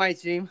 you're not my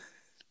team.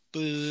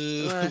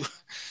 Boo.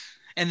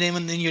 And then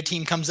when your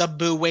team comes up,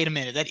 boo, wait a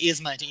minute, that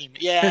is my team.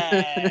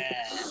 Yeah.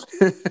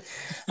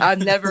 I've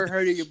never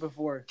heard of you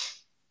before.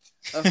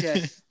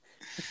 Okay.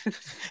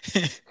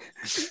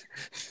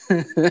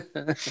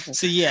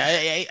 So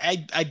yeah,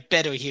 I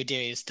better hear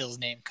Darius Stills'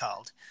 name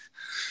called.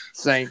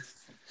 Same.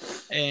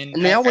 And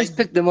they always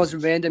pick the most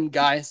random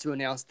guys to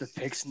announce the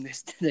picks in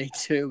this today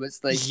too.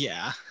 It's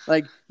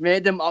like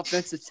random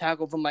offensive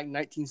tackle from like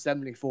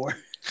 1974.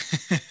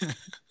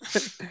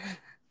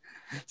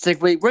 It's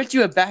like, wait, weren't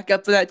you a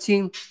backup for that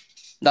team?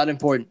 Not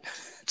important.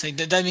 It's like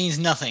that means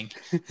nothing.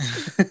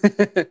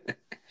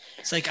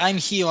 It's like I'm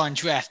here on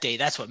draft day.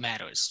 That's what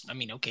matters. I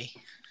mean, okay.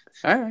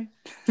 All right.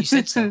 You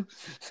said so.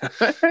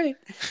 All right.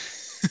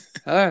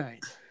 All right.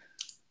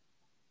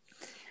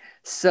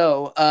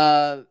 So,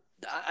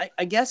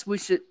 I guess we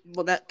should.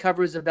 Well, that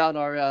covers about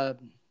our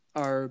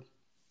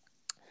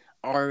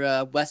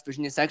West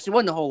Virginia section. It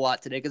wasn't a whole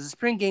lot today because the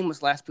spring game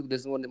was last week.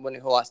 There's wasn't a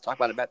whole lot to talk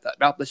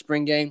about the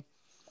spring game.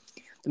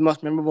 The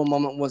most memorable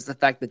moment was the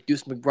fact that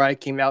Deuce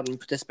McBride came out and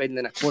participated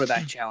in a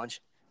quarterback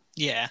challenge.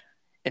 Yeah.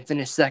 And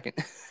finished second.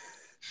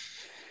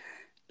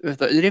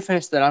 Did he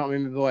finish that? I don't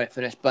remember where I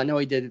finished, but I know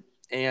he did.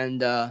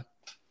 And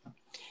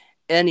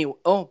anyway,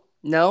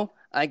 no,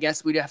 I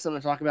guess we'd have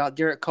something to talk about.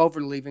 Derek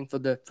Culver leaving for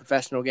the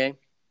professional game.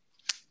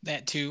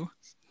 That too.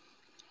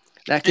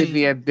 That could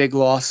be a big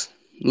loss,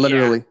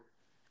 literally.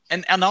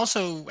 And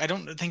also, I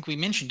don't think we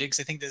mentioned it because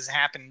I think this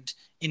happened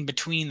in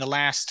between the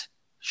last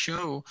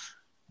show.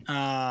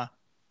 Uh,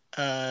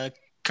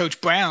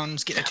 Coach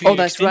Brown's getting a Oh, two-year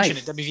that's extension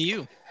right. at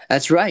WVU.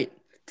 That's right.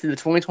 To the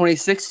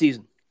 2026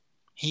 season.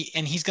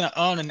 He's going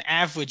to earn an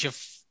average of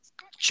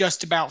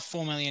just about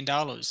 $4 million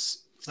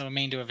for the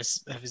remainder of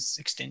his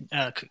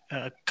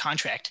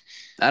contract.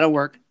 That'll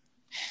work.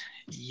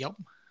 Yep.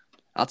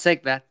 I'll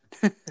take that.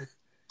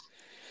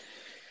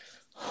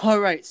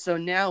 All right, so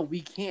now we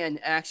can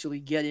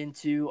actually get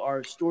into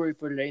our story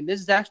for today. And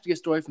this is actually a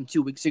story from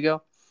 2 weeks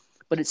ago,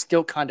 but it's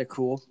still kind of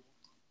cool.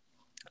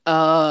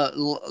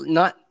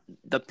 Not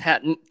the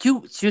patent.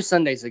 Two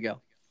Sundays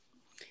ago,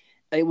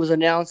 it was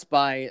announced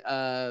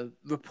by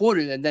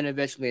reported and then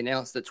eventually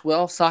announced that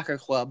 12 soccer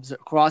clubs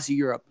across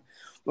Europe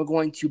were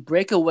going to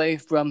break away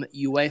from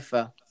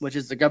UEFA, which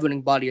is the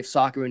governing body of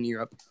soccer in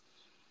Europe,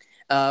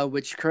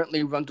 which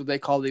currently runs what they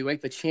call the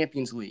UEFA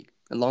Champions League,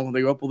 along with the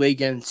Europa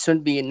League and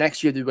soon be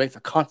next year the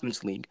UEFA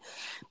Conference League.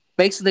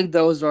 Basically,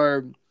 those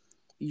are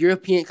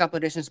European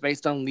competitions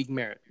based on league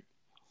merit.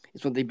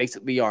 Is what they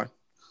basically are.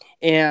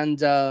 And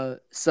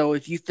so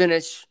if you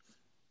finish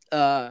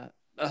a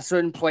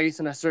certain place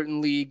in a certain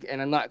league, and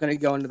I'm not going to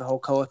go into the whole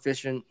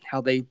coefficient,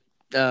 how they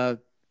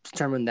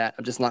determine that.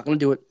 I'm just not going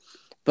to do it.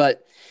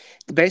 But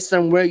based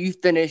on where you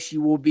finish,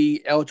 you will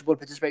be eligible to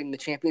participate in the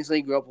Champions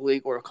League, Europa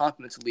League, or a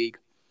Conference League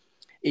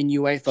in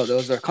UEFA.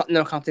 Those are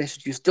continental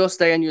competitions. You still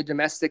stay in your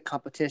domestic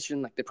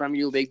competition, like the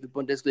Premier League, the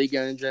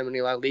Bundesliga in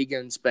Germany, La Liga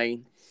in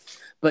Spain,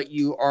 but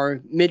you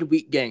are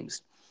midweek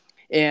games.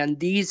 And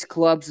these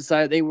clubs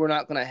decided they were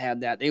not going to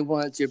have that. They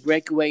wanted to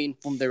break away and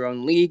form their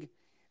own league,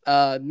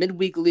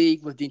 midweek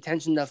league, with the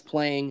intention of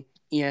playing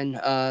in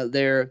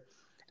their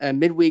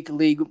midweek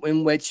league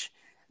in which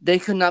they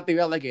could not be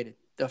relegated.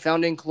 The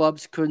founding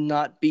clubs could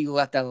not be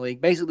left out of the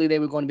league. Basically, they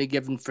were going to be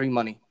given free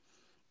money.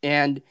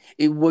 And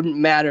it wouldn't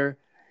matter.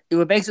 It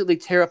would basically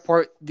tear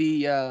apart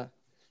the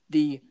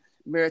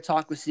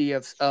meritocracy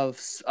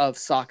of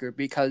soccer,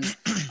 because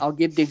I'll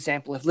give the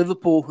example. If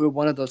Liverpool, who are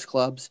one of those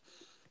clubs,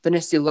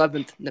 finished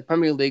 11th in the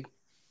Premier League,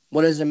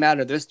 what does it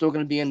matter? They're still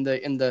going to be in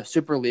the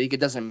Super League. It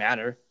doesn't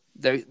matter.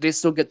 They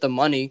still get the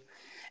money.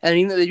 And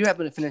even though they do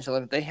happen to finish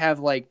 11th, they have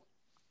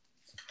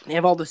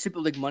all the Super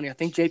League money. I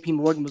think JP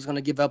Morgan was going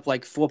to give up 3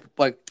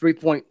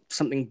 point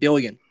something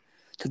billion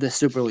to the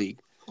Super League.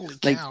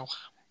 Holy cow.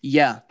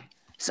 Yeah.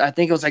 So I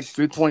think it was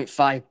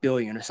 3.5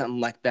 billion or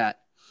something like that.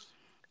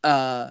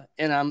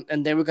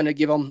 And they were going to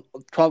give them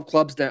 12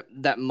 clubs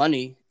that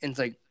money, and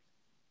it's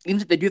even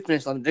if they do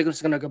finish 11th, they're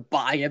just going to go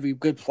buy every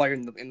good player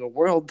in the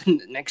world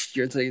next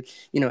year. So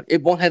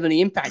it won't have any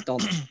impact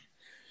on them.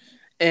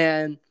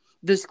 And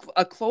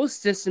a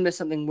closed system is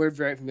something we're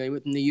very familiar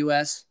with in the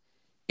U.S.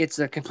 It's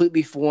a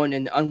completely foreign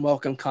and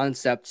unwelcome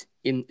concept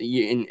in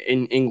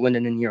England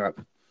and in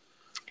Europe.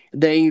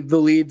 They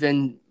believe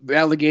in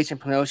relegation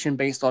promotion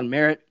based on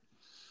merit.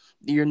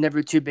 You're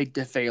never too big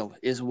to fail,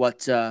 is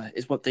what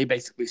they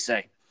basically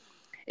say.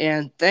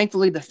 And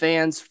thankfully, the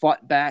fans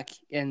fought back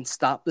and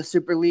stopped the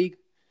Super League.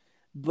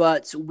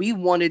 But I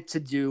wanted to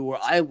do,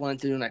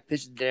 and I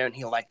pitched it there, and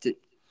he liked it.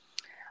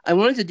 I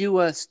wanted to do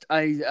a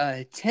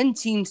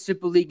 10-team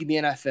Super League in the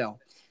NFL.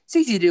 It's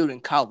easy to do it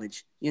in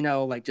college,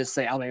 just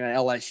say Alabama,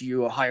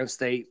 LSU, Ohio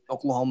State,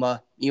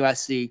 Oklahoma,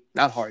 USC.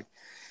 Not hard.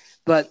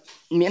 But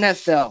in the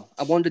NFL,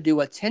 I wanted to do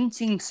a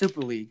 10-team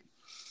Super League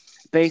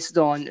based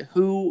on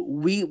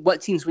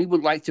what teams we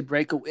would like to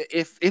break.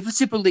 If a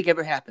Super League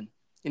ever happened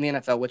in the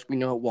NFL, which we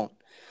know it won't,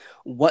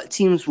 what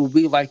teams would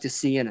we like to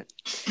see in it?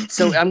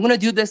 So I'm going to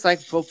do this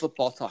like Pro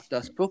Football Talk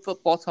does. Pro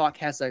Football Talk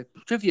has a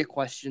trivia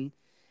question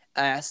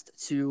asked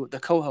to the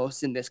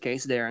co-host, in this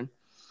case, Darren.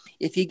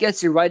 If he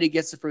gets it right, he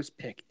gets the first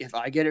pick. If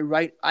I get it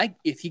right,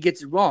 if he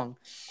gets it wrong,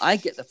 I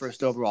get the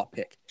first overall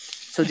pick.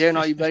 So, Darren,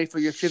 are you ready for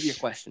your trivia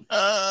question?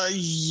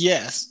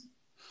 Yes.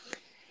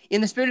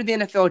 In the spirit of the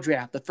NFL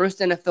draft, the first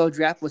NFL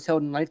draft was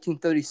held in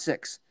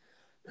 1936.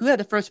 Who had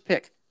the first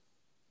pick?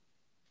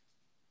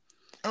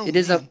 Oh, It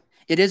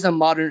is a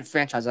modern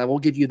franchise. I will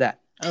give you that.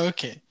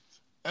 Okay.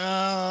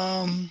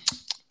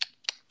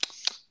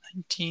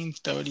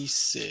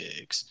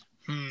 1936.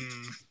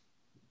 I'm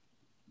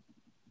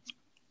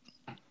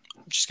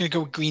just going to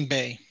go with Green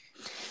Bay.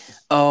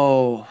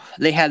 Oh,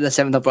 they had the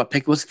 7th overall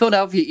pick. It was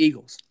Philadelphia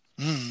Eagles.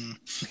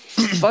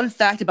 Fun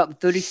fact about the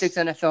 36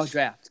 NFL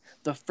draft.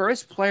 The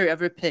first player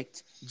ever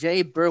picked,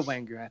 Jay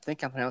Berwanger, I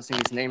think I'm pronouncing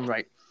his name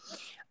right,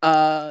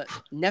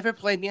 never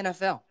played in the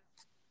NFL.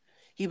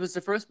 He was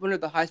the first winner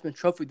of the Heisman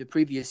Trophy the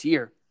previous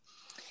year.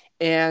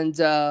 And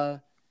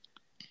the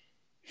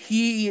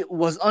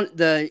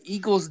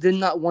Eagles did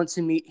not want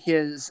to meet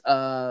his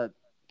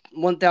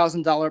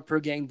 $1,000 per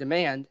game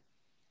demand,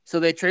 so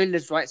they traded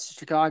his rights to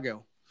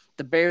Chicago.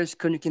 The Bears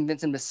couldn't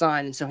convince him to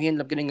sign, and so he ended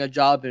up getting a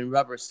job in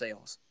rubber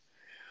sales.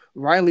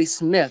 Riley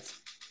Smith,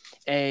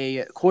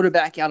 a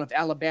quarterback out of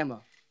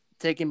Alabama,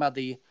 taken by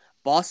the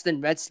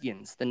Boston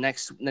Redskins, the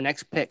next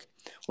pick,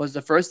 was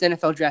the first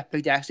NFL draft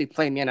pick to actually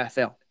play in the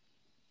NFL.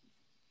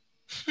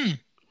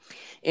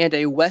 And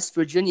a West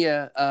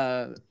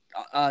Virginia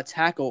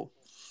tackle,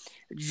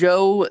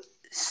 Joe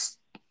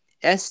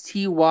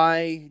Stydahar.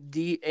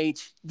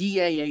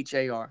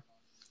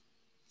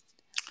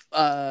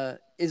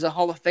 Is a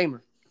Hall of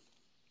Famer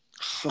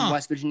from Huh.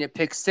 West Virginia,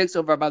 picked 6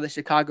 over by the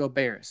Chicago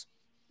Bears.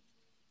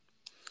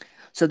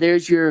 So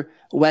there's your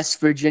West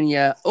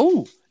Virginia.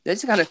 Oh,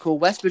 that's kind of cool.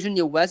 West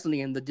Virginia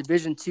Wesleyan, the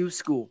Division II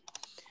school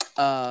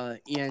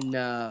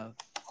in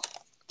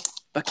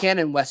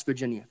Buchanan, West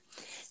Virginia,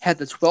 had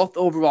the 12th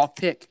overall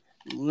pick,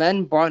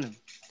 Len Barnum,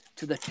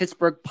 to the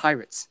Pittsburgh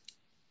Pirates.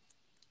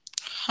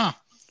 Huh.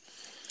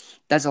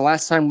 That's the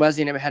last time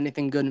Wesleyan ever had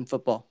anything good in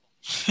football.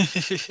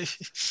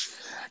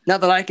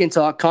 Not that I can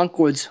talk.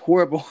 Concord's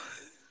horrible.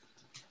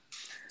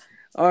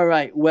 All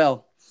right.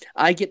 Well,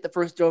 I get the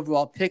first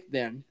overall pick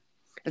then.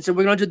 And so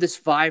we're going to do this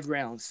 5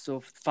 rounds. So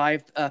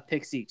 5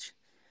 picks each.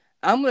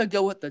 I'm going to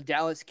go with the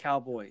Dallas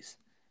Cowboys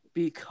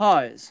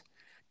because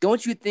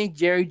don't you think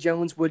Jerry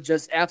Jones would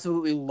just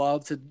absolutely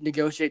love to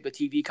negotiate the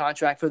TV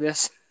contract for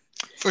this?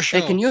 For sure.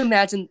 And can you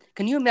imagine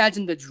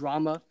the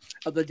drama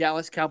of the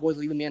Dallas Cowboys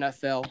leaving the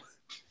NFL?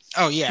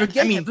 Oh, yeah.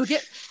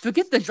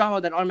 Forget the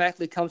drama that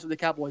automatically comes with the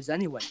Cowboys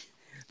anyway.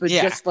 But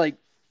just like,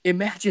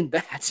 imagine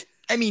that.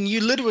 I mean,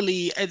 you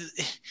literally,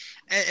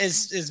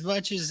 as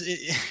much as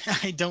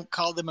I don't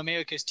call them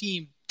America's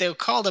team, they're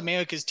called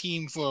America's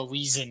team for a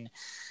reason.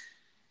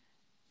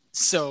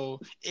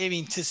 So, I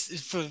mean,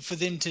 for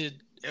them to,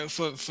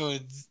 for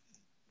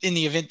in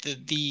the event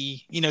that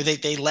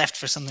they left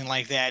for something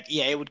like that,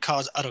 yeah, it would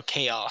cause utter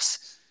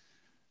chaos.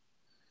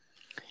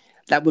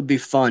 That would be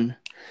fun.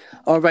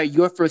 All right,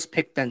 your first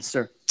pick then,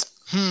 sir.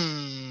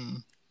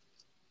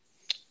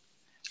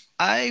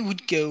 I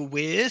would go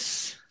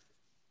with...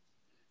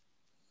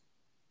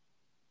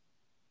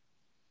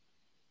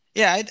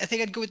 Yeah, I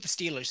think I'd go with the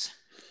Steelers.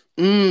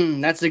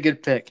 That's a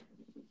good pick.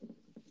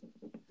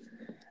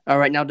 All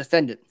right, now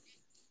defend it.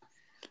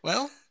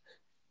 Well,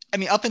 I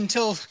mean, up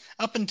until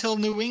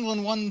New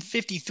England won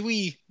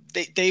 53,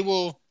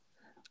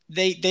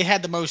 they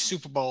had the most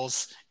Super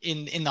Bowls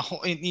in the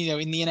whole in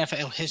the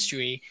NFL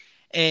history,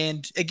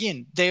 and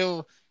again,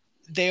 they're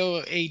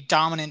a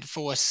dominant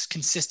force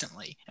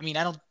consistently. I mean,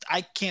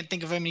 I can't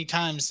think of how many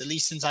times, at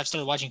least since I've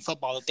started watching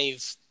football, that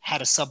they've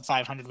had a sub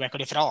 500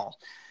 record, if at all.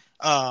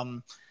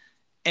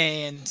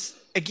 And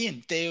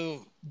again,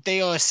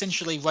 they are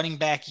essentially running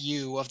back of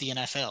the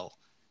NFL.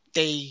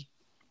 They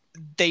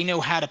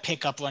know how to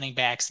pick up running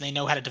backs, and they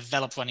know how to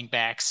develop running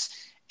backs,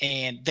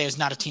 and there's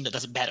not a team that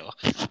does it better.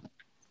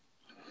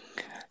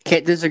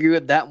 Can't disagree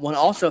with that one.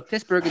 Also,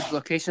 Pittsburgh is the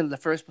location of the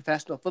first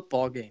professional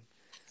football game.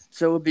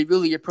 So it would be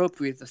really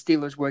appropriate if the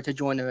Steelers were to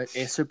join a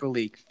Super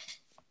League.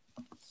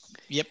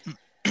 Yep.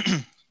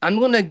 I'm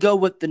going to go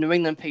with the New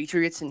England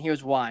Patriots, and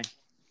here's why.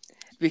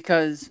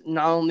 Because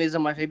not only is it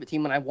my favorite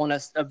team and I want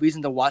a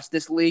reason to watch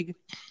this league,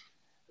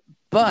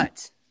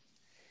 but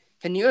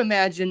can you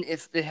imagine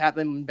if it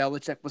happened when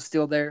Belichick was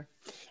still there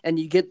and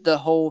you get the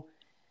whole,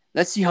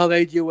 let's see how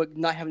they do with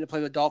not having to play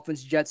the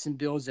Dolphins, Jets, and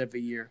Bills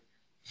every year.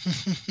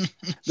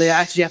 They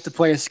actually have to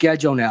play a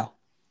schedule now.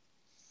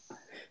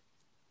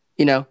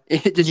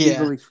 It just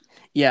really,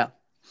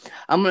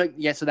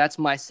 so that's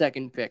my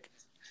second pick.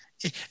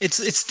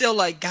 It's still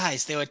like,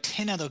 guys, there are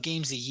 10 other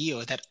games a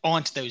year that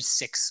aren't those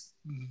 6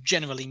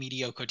 generally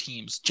mediocre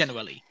teams,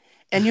 generally.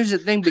 And here's the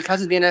thing,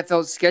 because of the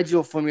NFL's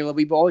schedule formula,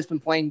 we've always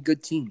been playing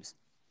good teams.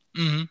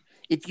 Mm-hmm.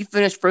 If you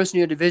finish first in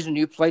your division,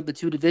 you played the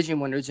 2 division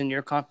winners in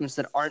your conference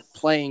that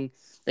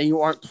you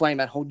aren't playing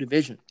that whole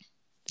division.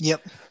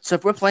 Yep. So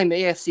if we're playing the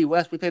AFC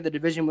West, we play the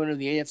division winner of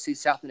the AFC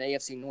South and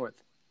AFC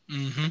North.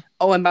 Mm-hmm.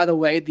 Oh, and by the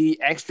way, the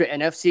extra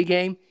NFC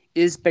game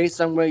is based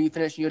on where you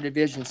finish in your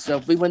division. So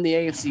if we win the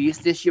AFC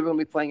East this year, we're going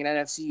to be playing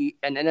an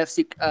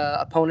NFC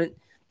opponent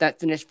that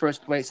finished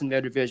first place in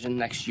their division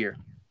next year.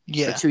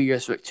 Yeah. Or 2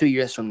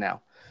 years from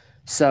now.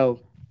 So,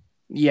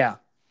 yeah.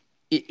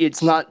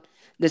 It's not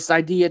this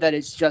idea that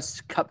it's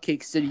just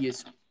Cupcake City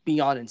is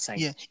beyond insane.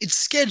 Yeah. It's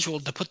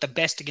scheduled to put the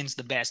best against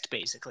the best,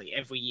 basically,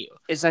 every year.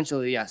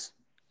 Essentially, yes.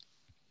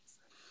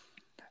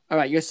 All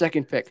right, your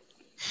second pick.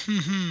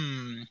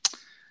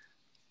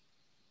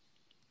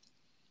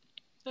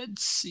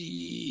 Let's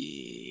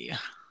see.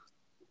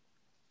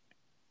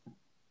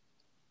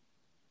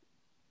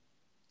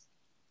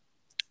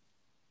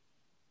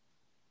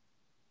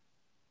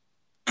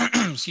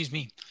 Excuse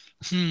me.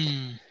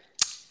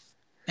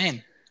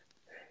 Man.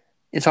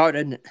 It's hard,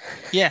 isn't it?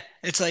 Yeah.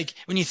 It's like,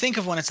 when you think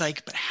of one, it's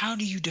like, but how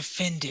do you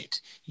defend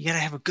it? You got to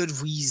have a good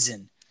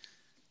reason.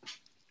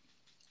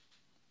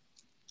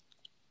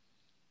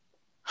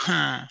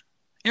 Huh.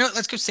 You know what?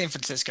 Let's go San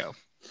Francisco.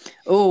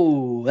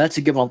 Oh, that's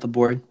a good one off the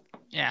board.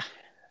 Yeah.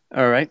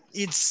 All right.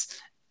 You're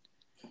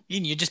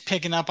just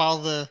picking up all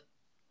the...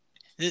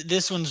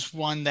 This one's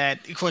one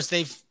that, of course,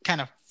 they've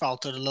kind of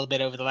faltered a little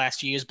bit over the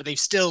last few years, but they've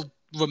still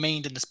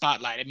remained in the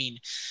spotlight. I mean,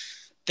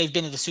 they've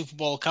been to the Super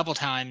Bowl a couple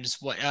times.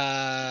 What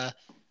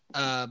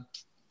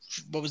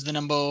was the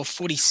number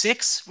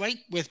 46, right?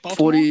 With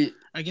Baltimore? 40.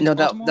 No,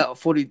 Baltimore?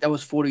 that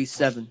was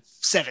 47.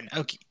 7.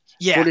 Okay.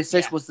 Yeah.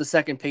 46 was the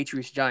second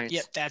Patriots Giants.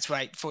 Yep, that's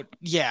right.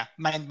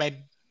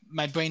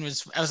 My brain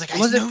was... I was like,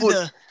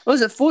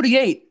 Was it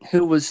 48?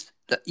 Who was...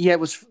 Yeah, it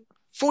was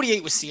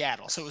 48 was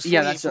Seattle, so it was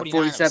Yeah, 48, that's 49.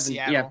 It was 47.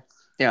 Yeah, Seattle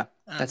yeah,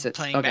 that's it.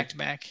 playing Okay. back to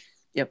back.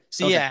 Yep.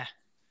 So Okay. yeah,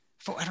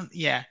 I don't.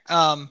 Yeah.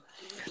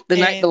 The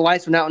night the And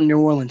lights went out in New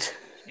Orleans.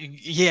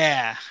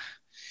 yeah.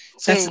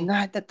 That's the So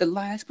night that the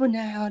lights went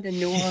out in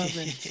New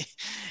Orleans.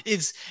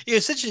 it's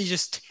essentially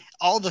just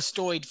all the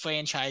storied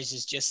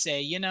franchises just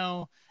say,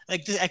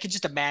 like I could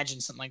just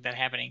imagine something like that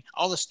happening.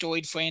 All the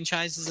storied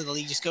franchises of the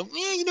league just go,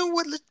 yeah, you know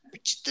what?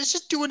 Let's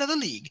just do another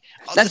league.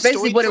 All That's the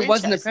basically storied what it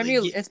was in the franchise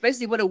Premier league. League. It's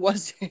basically what it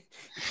was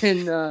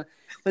in,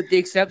 with the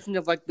exception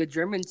of like the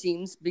German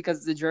teams,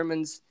 because the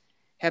Germans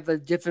have a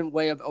different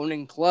way of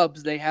owning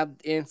clubs. They have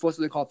enforced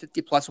what they call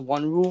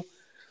 50+1 rule,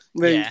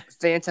 where Yeah.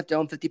 fans have to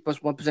own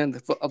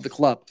 50+1% of the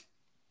club.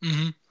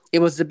 Mm-hmm. It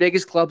was the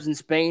biggest clubs in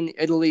Spain,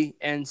 Italy,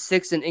 and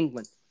 6 in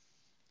England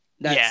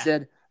that Yeah.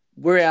 said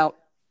we're out.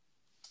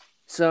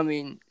 So I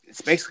mean,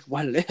 it's basically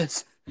what it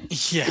is.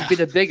 Yeah. It'd be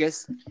the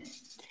biggest.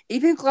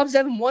 Even clubs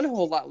haven't won a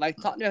whole lot. Like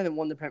Tottenham haven't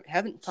won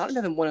Tottenham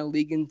haven't won a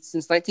league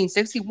since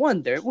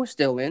 1961. We're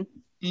still in.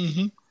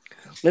 Mm-hmm.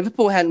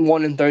 Liverpool hadn't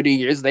won in 30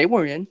 years. They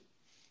were in.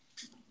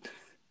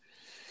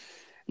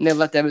 And they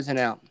left Everton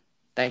out.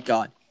 Thank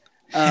God.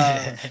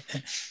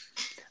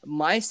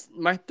 My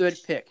third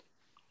pick,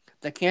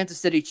 the Kansas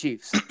City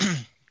Chiefs.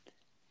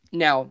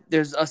 Now,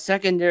 there's a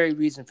secondary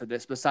reason for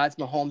this, besides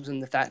Mahomes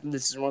and the fact that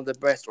this is one of the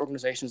best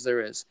organizations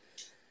there is.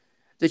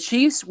 The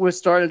Chiefs were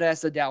started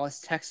as the Dallas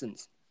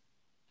Texans,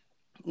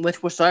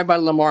 which were started by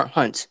Lamar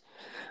Hunt,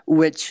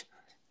 which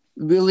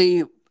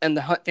really, and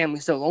the Hunt family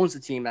still owns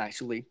the team,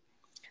 actually.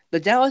 The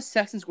Dallas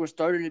Texans were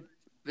started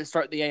to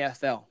start the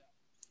AFL,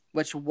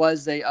 which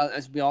was,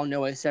 as we all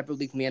know, a separate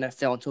league from the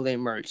NFL until they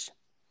merged.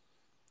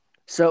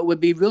 So it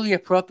would be really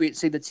appropriate to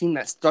see the team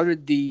that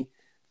started the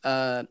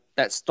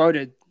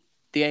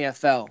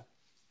AFL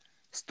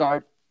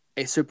start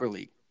a Super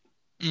League.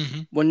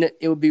 Mm-hmm. Wouldn't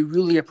it would be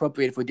really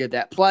appropriate if we did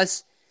that.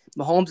 Plus,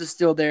 Mahomes is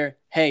still there.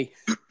 Hey,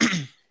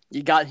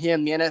 you got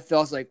him. The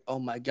NFL's like, oh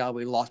my God,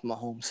 we lost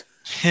Mahomes.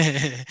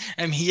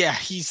 I mean, yeah,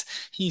 he's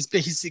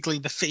basically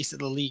the face of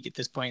the league at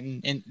this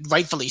point, and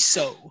rightfully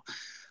so.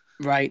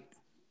 Right.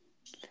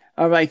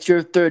 All right,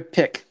 your third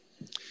pick.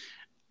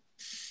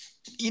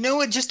 You know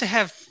what? Just to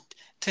have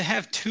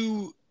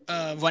two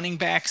running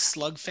back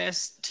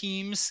slugfest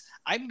teams,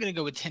 I'm gonna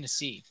go with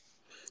Tennessee.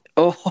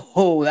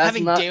 Oh, that's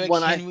having not Derrick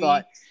one Henry, I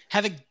thought.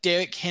 Having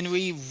Derrick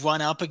Henry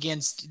run up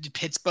against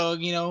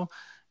Pittsburgh, and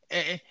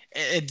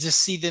just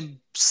see them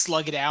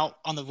slug it out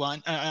on the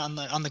run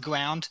on the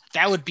ground.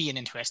 That would be an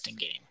interesting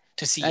game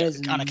to see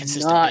on a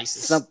consistent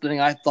basis. Something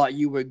I thought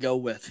you would go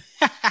with.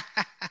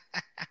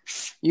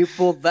 You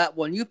pulled that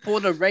one. You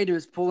pulled the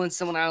Raiders pulling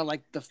someone out of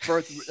like the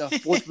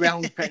fourth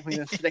round, practically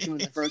the second in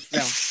the first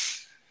round.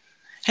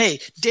 Hey,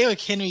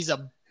 Derrick Henry's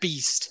a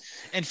beast,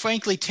 and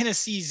frankly,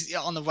 Tennessee's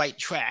on the right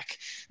track.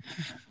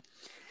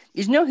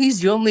 You know,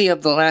 he's the only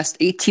of the last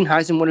 18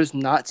 Heisman winners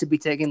not to be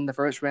taken in the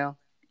first round.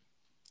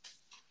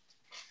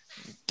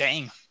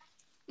 Dang.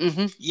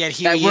 Mm-hmm. Yet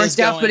that worked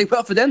out pretty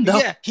well for them, though.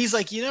 Yeah, he's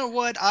like, you know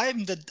what?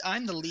 I'm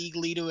the league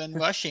leader in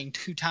rushing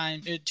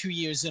 2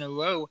 years in a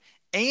row,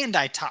 and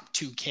I topped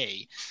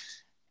 2K.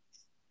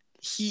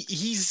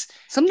 He's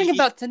something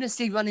about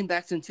Tennessee running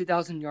backs in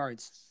 2,000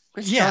 yards.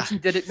 Chris Johnson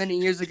did it many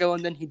years ago,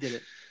 and then he did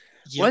it.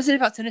 Yep. What is it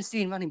about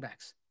Tennessee and running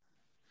backs?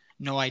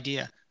 No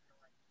idea.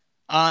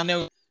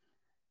 No.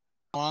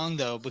 Long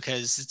though,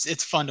 because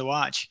it's fun to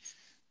watch.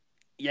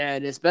 Yeah,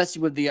 and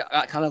especially with the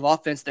kind of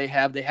offense they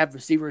have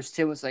receivers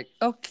too. It's like,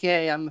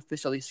 okay, I'm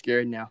officially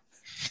scared now.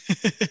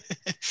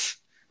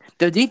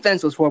 Their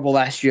defense was horrible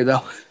last year,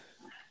 though.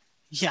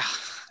 Yeah,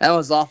 that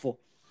was awful.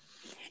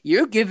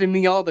 You're giving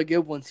me all the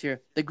good ones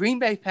here. The Green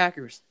Bay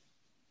Packers.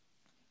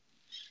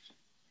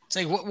 It's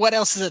like, what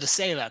else is there to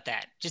say about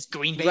that? Just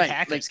Green Bay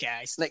Packers,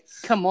 guys. Like,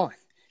 come on.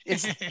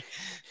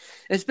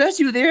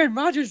 Especially with the Aaron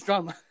Rodgers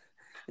drama.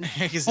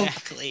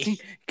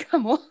 Exactly.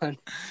 Come on.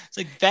 It's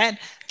like that.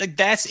 Like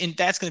that's going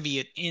to be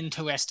an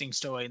interesting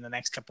story in the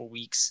next couple of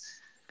weeks,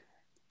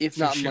 if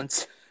not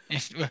months.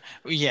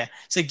 Yeah,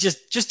 it's like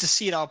just to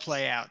see it all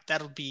play out.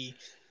 That'll be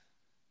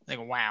like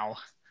wow.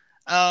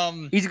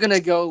 He's gonna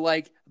go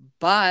like,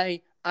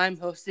 "Bye, I'm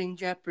hosting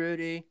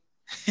Jeopardy."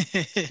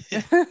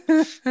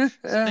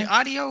 Like,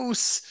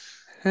 adios.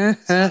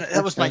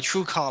 That was my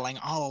true calling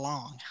all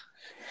along.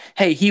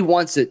 Hey, he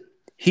wants it.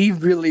 He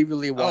really,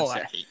 really wants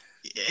it.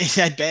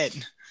 I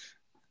bet.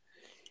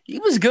 He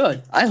was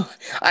good. I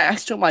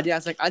actually told my dad, I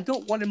was like, I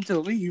don't want him to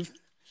leave.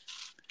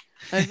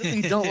 I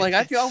really don't. Like,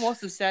 I feel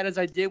almost as sad as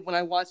I did when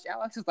I watched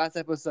Alex's last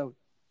episode.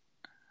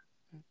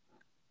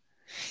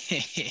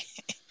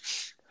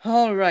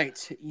 All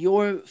right.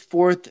 Your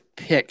fourth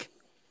pick.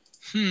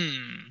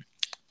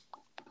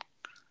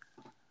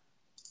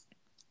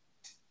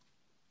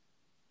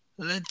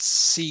 Let's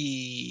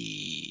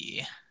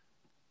see.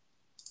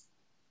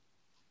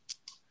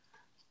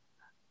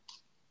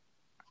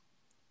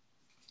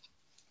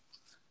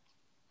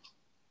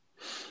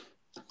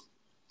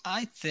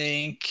 I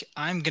think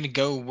I'm going to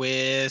go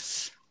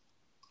with...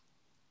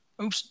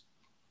 Oops.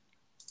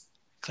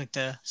 click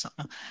the.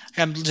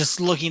 I'm just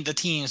looking at the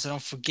team, so I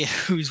don't forget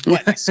who's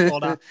what. I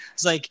scrolled up.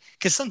 It's like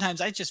because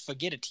sometimes I just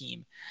forget a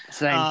team.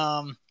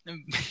 Same.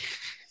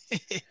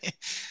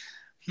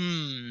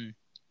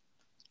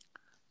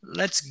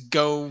 Let's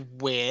go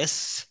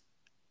with.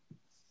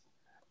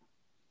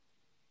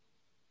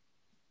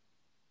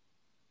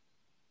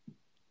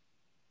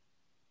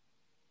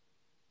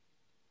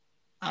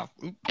 Oh,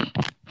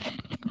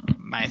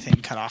 my thing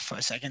cut off for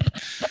a second.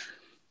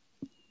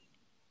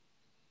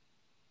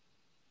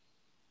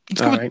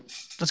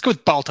 Let's go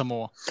with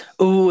Baltimore.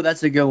 Oh,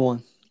 that's a good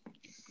one.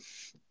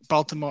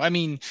 Baltimore. I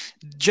mean,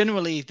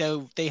 generally,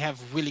 though, they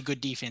have really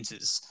good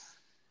defenses.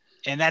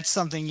 And that's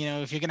something,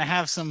 if you're going to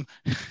have some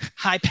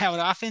high-powered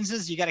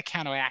offenses, you got to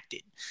counteract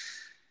it.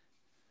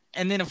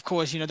 And then, of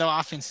course, their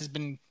offense has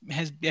been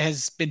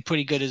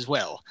pretty good as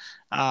well.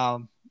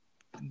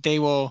 They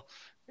were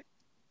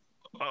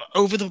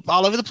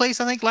all over the place,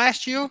 I think,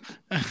 last year.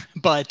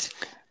 But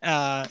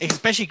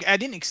especially, I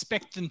didn't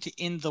expect them to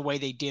end the way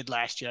they did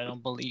last year. I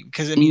don't believe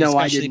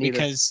especially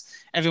because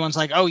everyone's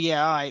like, "Oh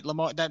yeah, all right,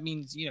 Lamar." That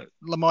means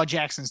Lamar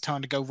Jackson's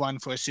time to go run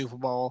for a Super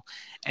Bowl,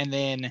 and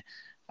then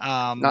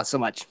not so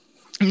much.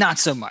 Not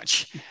so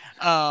much.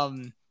 But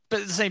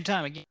at the same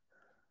time, again,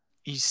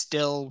 he's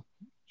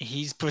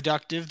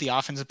productive. The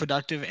offense is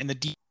productive, and the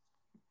defense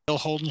is still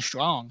holding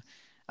strong.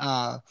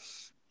 I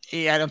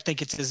don't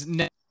think it's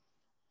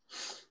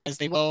as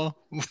they were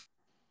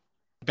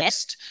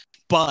best,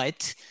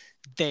 but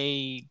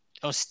they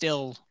are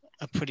still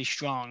pretty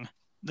strong.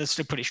 They're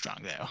still pretty strong,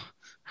 though.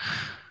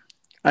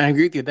 I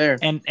agree with you there.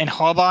 And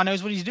Harbaugh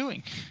knows what he's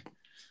doing.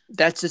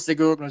 That's just a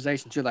good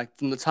organization, too. Like,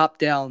 from the top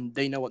down,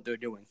 they know what they're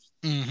doing.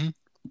 Mm-hmm.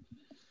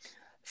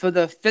 For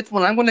the fifth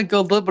one, I'm going to go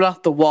a little bit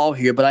off the wall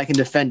here, but I can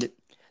defend it.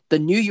 The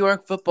New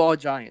York Football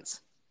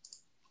Giants.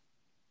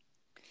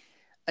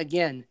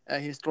 Again, a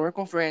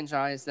historical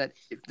franchise that,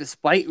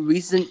 despite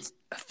recent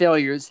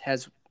failures,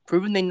 has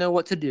proven they know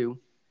what to do.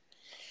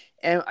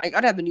 And I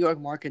got to have the New York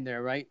mark in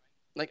there, right?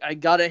 Like, I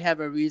got to have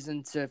a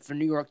reason for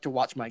New York to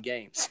watch my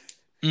games.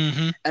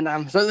 Mm-hmm. And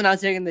I'm certainly not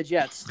taking the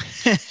Jets.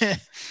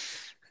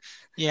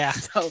 Yeah.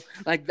 So,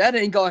 that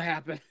ain't going to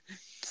happen.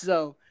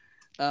 So,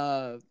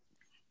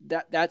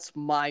 that's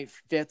my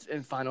fifth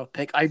and final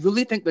pick. I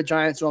really think the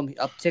Giants are on the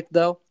uptick,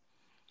 though.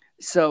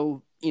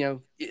 So,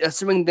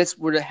 assuming this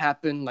were to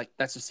happen,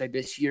 let's just say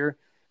this year,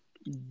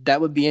 that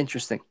would be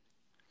interesting.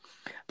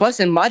 Plus,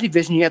 in my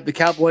division, you have the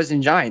Cowboys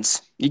and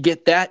Giants. You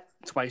get that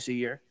twice a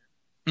year.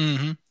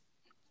 Mm-hmm.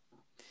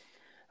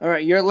 All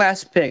right, your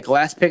last pick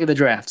of the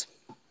draft.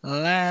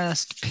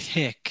 Last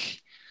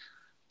pick.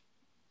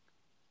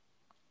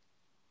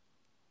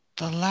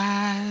 The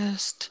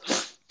last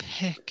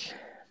pick.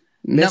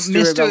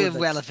 Mr.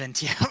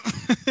 Irrelevant, yeah.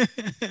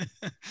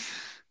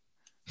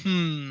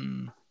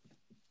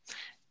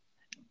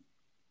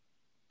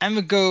 I'm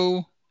going to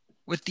go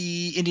with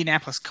the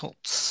Indianapolis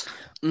Colts.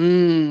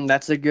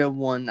 That's a good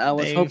one. I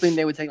was hoping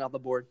they would take it off the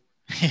board.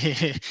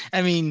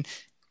 I mean,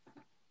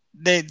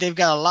 they've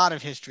got a lot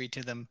of history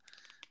to them.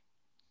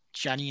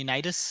 Johnny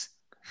Unitas.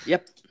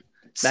 Yep.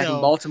 Back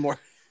in Baltimore.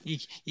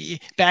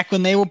 Back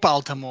when they were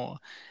Baltimore.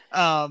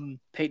 Peyton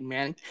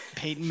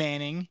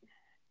Manning.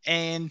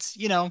 And,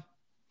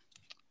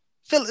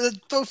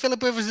 throw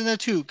Philip Rivers in there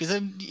too, because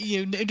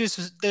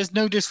there's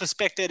no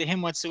disrespect there to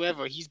him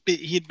whatsoever.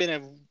 He had been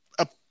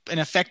an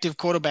effective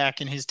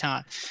quarterback in his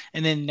time,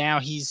 and then now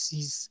he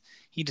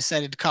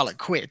decided to call it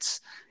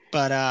quits.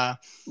 But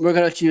we're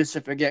gonna choose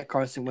to forget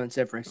Carson Wentz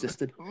ever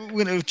existed.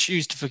 We're gonna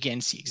choose to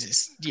forget he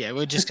exists. Yeah,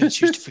 we're just gonna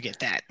choose to forget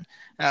that.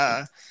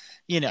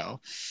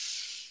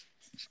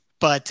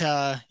 But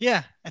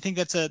yeah, I think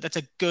that's a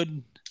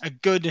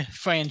good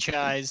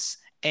franchise,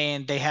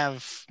 and they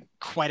have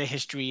quite a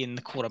history in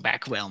the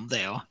quarterback realm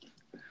there.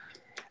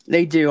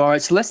 They do. All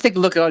right, so let's take a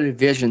look at our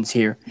divisions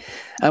here.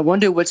 I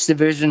wonder which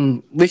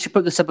division. We should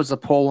put this up as a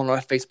poll on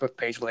our Facebook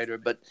page later.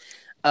 But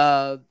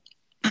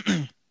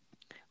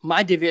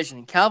my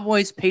division: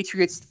 Cowboys,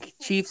 Patriots,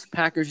 Chiefs,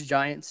 Packers,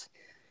 Giants.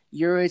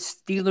 Yours: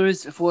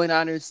 Steelers,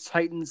 49ers,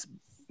 Titans,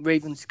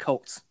 Ravens,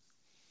 Colts.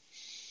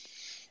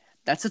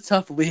 That's a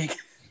tough league.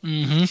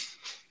 Mm-hmm.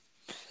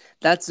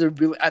 I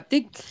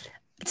think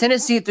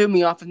Tennessee threw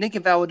me off. I think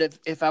if I would have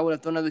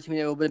thrown another team,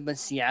 it would have been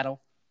Seattle.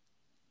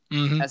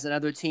 Mm-hmm. As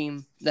another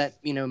team that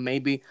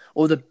maybe,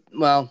 or the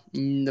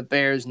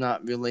Bears,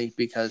 not really,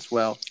 because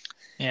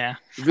yeah,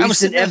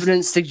 recent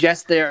evidence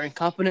suggests they are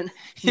incompetent.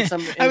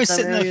 I was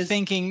sitting there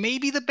thinking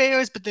maybe the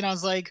Bears, but then I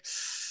was like,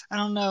 I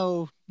don't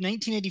know.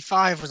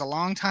 1985 was a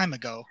long time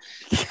ago.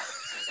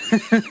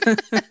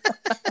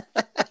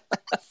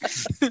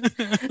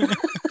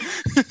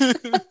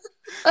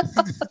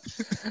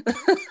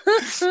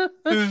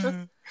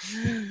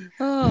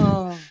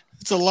 Oh.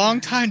 It's a long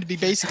time to be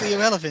basically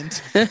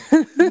irrelevant.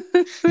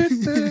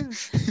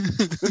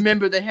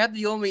 Remember, they have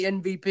the only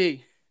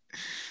MVP.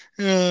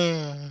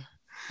 Yeah,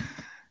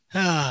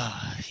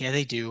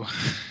 they do.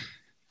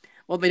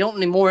 Well, they don't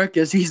anymore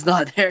because he's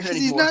not there anymore.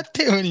 He's not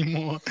there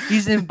anymore.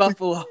 He's in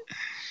Buffalo.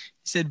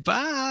 He said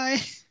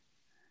bye.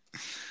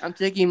 I'm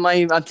taking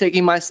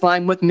my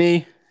slime with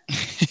me.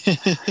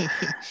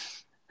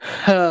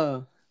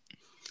 Oh,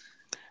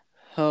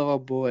 oh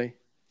boy.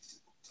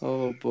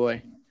 Oh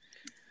boy.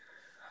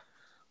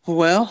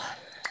 Well,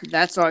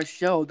 that's our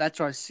show. That's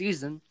our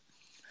season.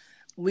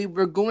 We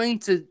were going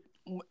to.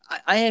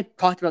 I had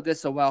talked about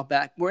this a while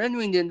back. We're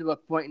entering into a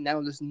point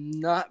now. There's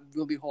not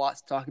really a whole lot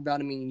to talk about.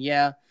 I mean,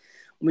 yeah,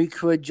 we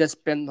could just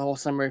spend the whole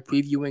summer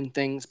previewing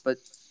things, but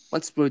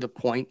what's really the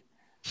point?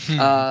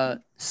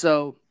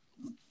 So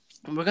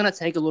we're gonna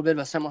take a little bit of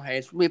a summer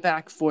hiatus. We'll be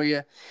back for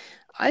you.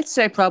 I'd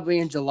say probably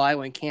in July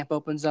when camp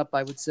opens up.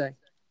 I would say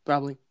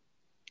probably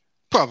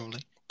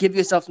give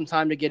yourself some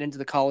time to get into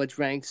the college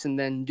ranks and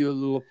then do a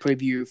little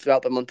preview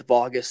throughout the month of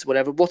August,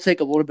 whatever. We'll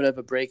take a little bit of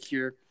a break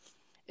here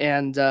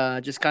and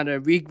just kind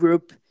of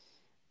regroup.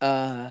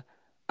 I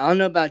don't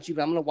know about you,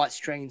 but I'm gonna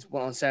watch trains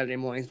on Saturday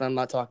mornings, but I'm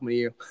not talking to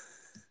you.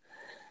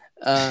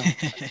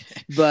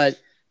 But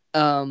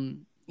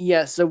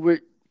yeah, so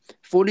we're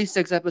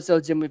 46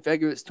 episodes in. We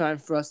figure it's time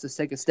for us to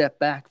take a step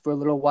back for a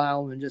little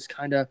while and just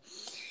kind of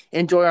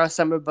enjoy our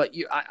summer. But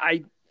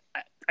I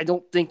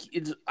don't think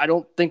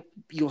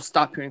you'll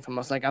stop hearing from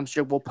us. Like, I'm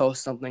sure we'll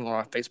post something on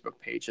our Facebook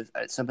page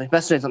at something,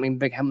 especially something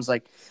big happens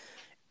like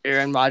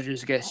Aaron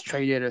Rodgers gets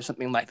traded or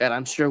something like that.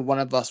 I'm sure one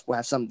of us will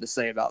have something to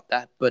say about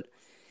that. But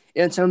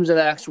in terms of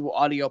the actual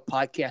audio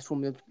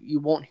podcast, you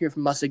won't hear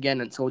from us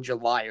again until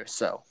July or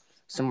so,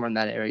 somewhere in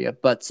that area.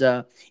 But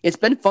it's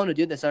been fun to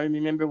do this. I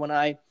remember when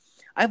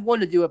I've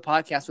wanted to do a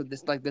podcast with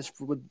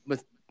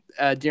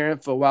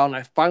Darren for a while, and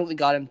I finally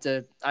got him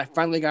to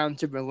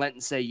relent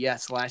and say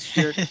yes last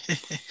year.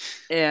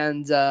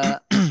 And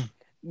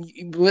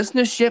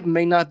listenership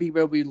may not be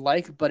where we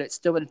like, but it's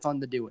still been fun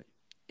to do it.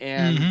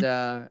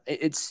 And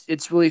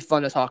it's really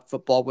fun to talk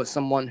football with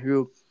someone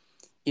who,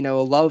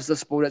 loves the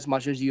sport as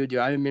much as you do.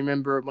 I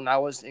remember when I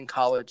was in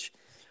college,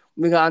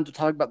 we got on to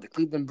talk about the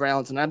Cleveland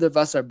Browns, and neither of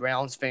us are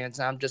Browns fans.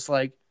 And I'm just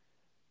like,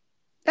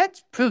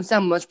 that proves how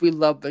much we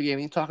love the game.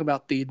 You talk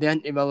about the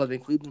then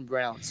irrelevant Cleveland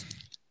Browns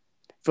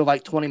for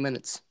like 20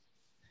 minutes.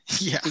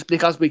 Yeah. Just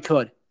because we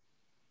could.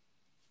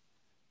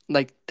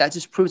 Like, that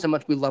just proves how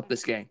much we love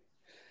this game.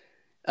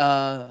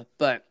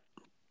 But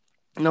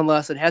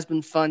nonetheless, it has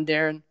been fun,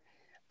 Darren.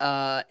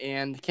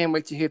 And can't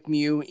wait to hear from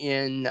you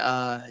in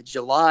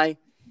July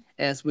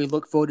as we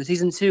look forward to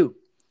season 2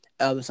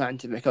 of the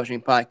Scientific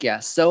Coaching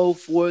Podcast. So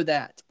with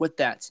that,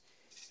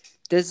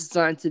 this is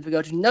Scientific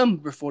Coaching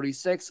number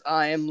 46.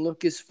 I am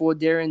Lucas for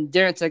Darren.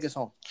 Darren, take us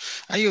home.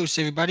 Adios,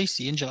 everybody.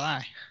 See you in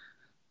July.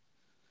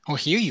 Or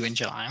hear you in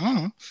July. I don't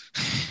know.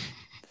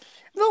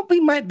 Well, we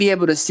might be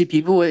able to see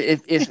people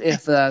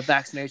if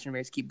vaccination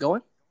rates keep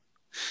going.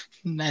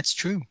 That's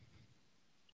true.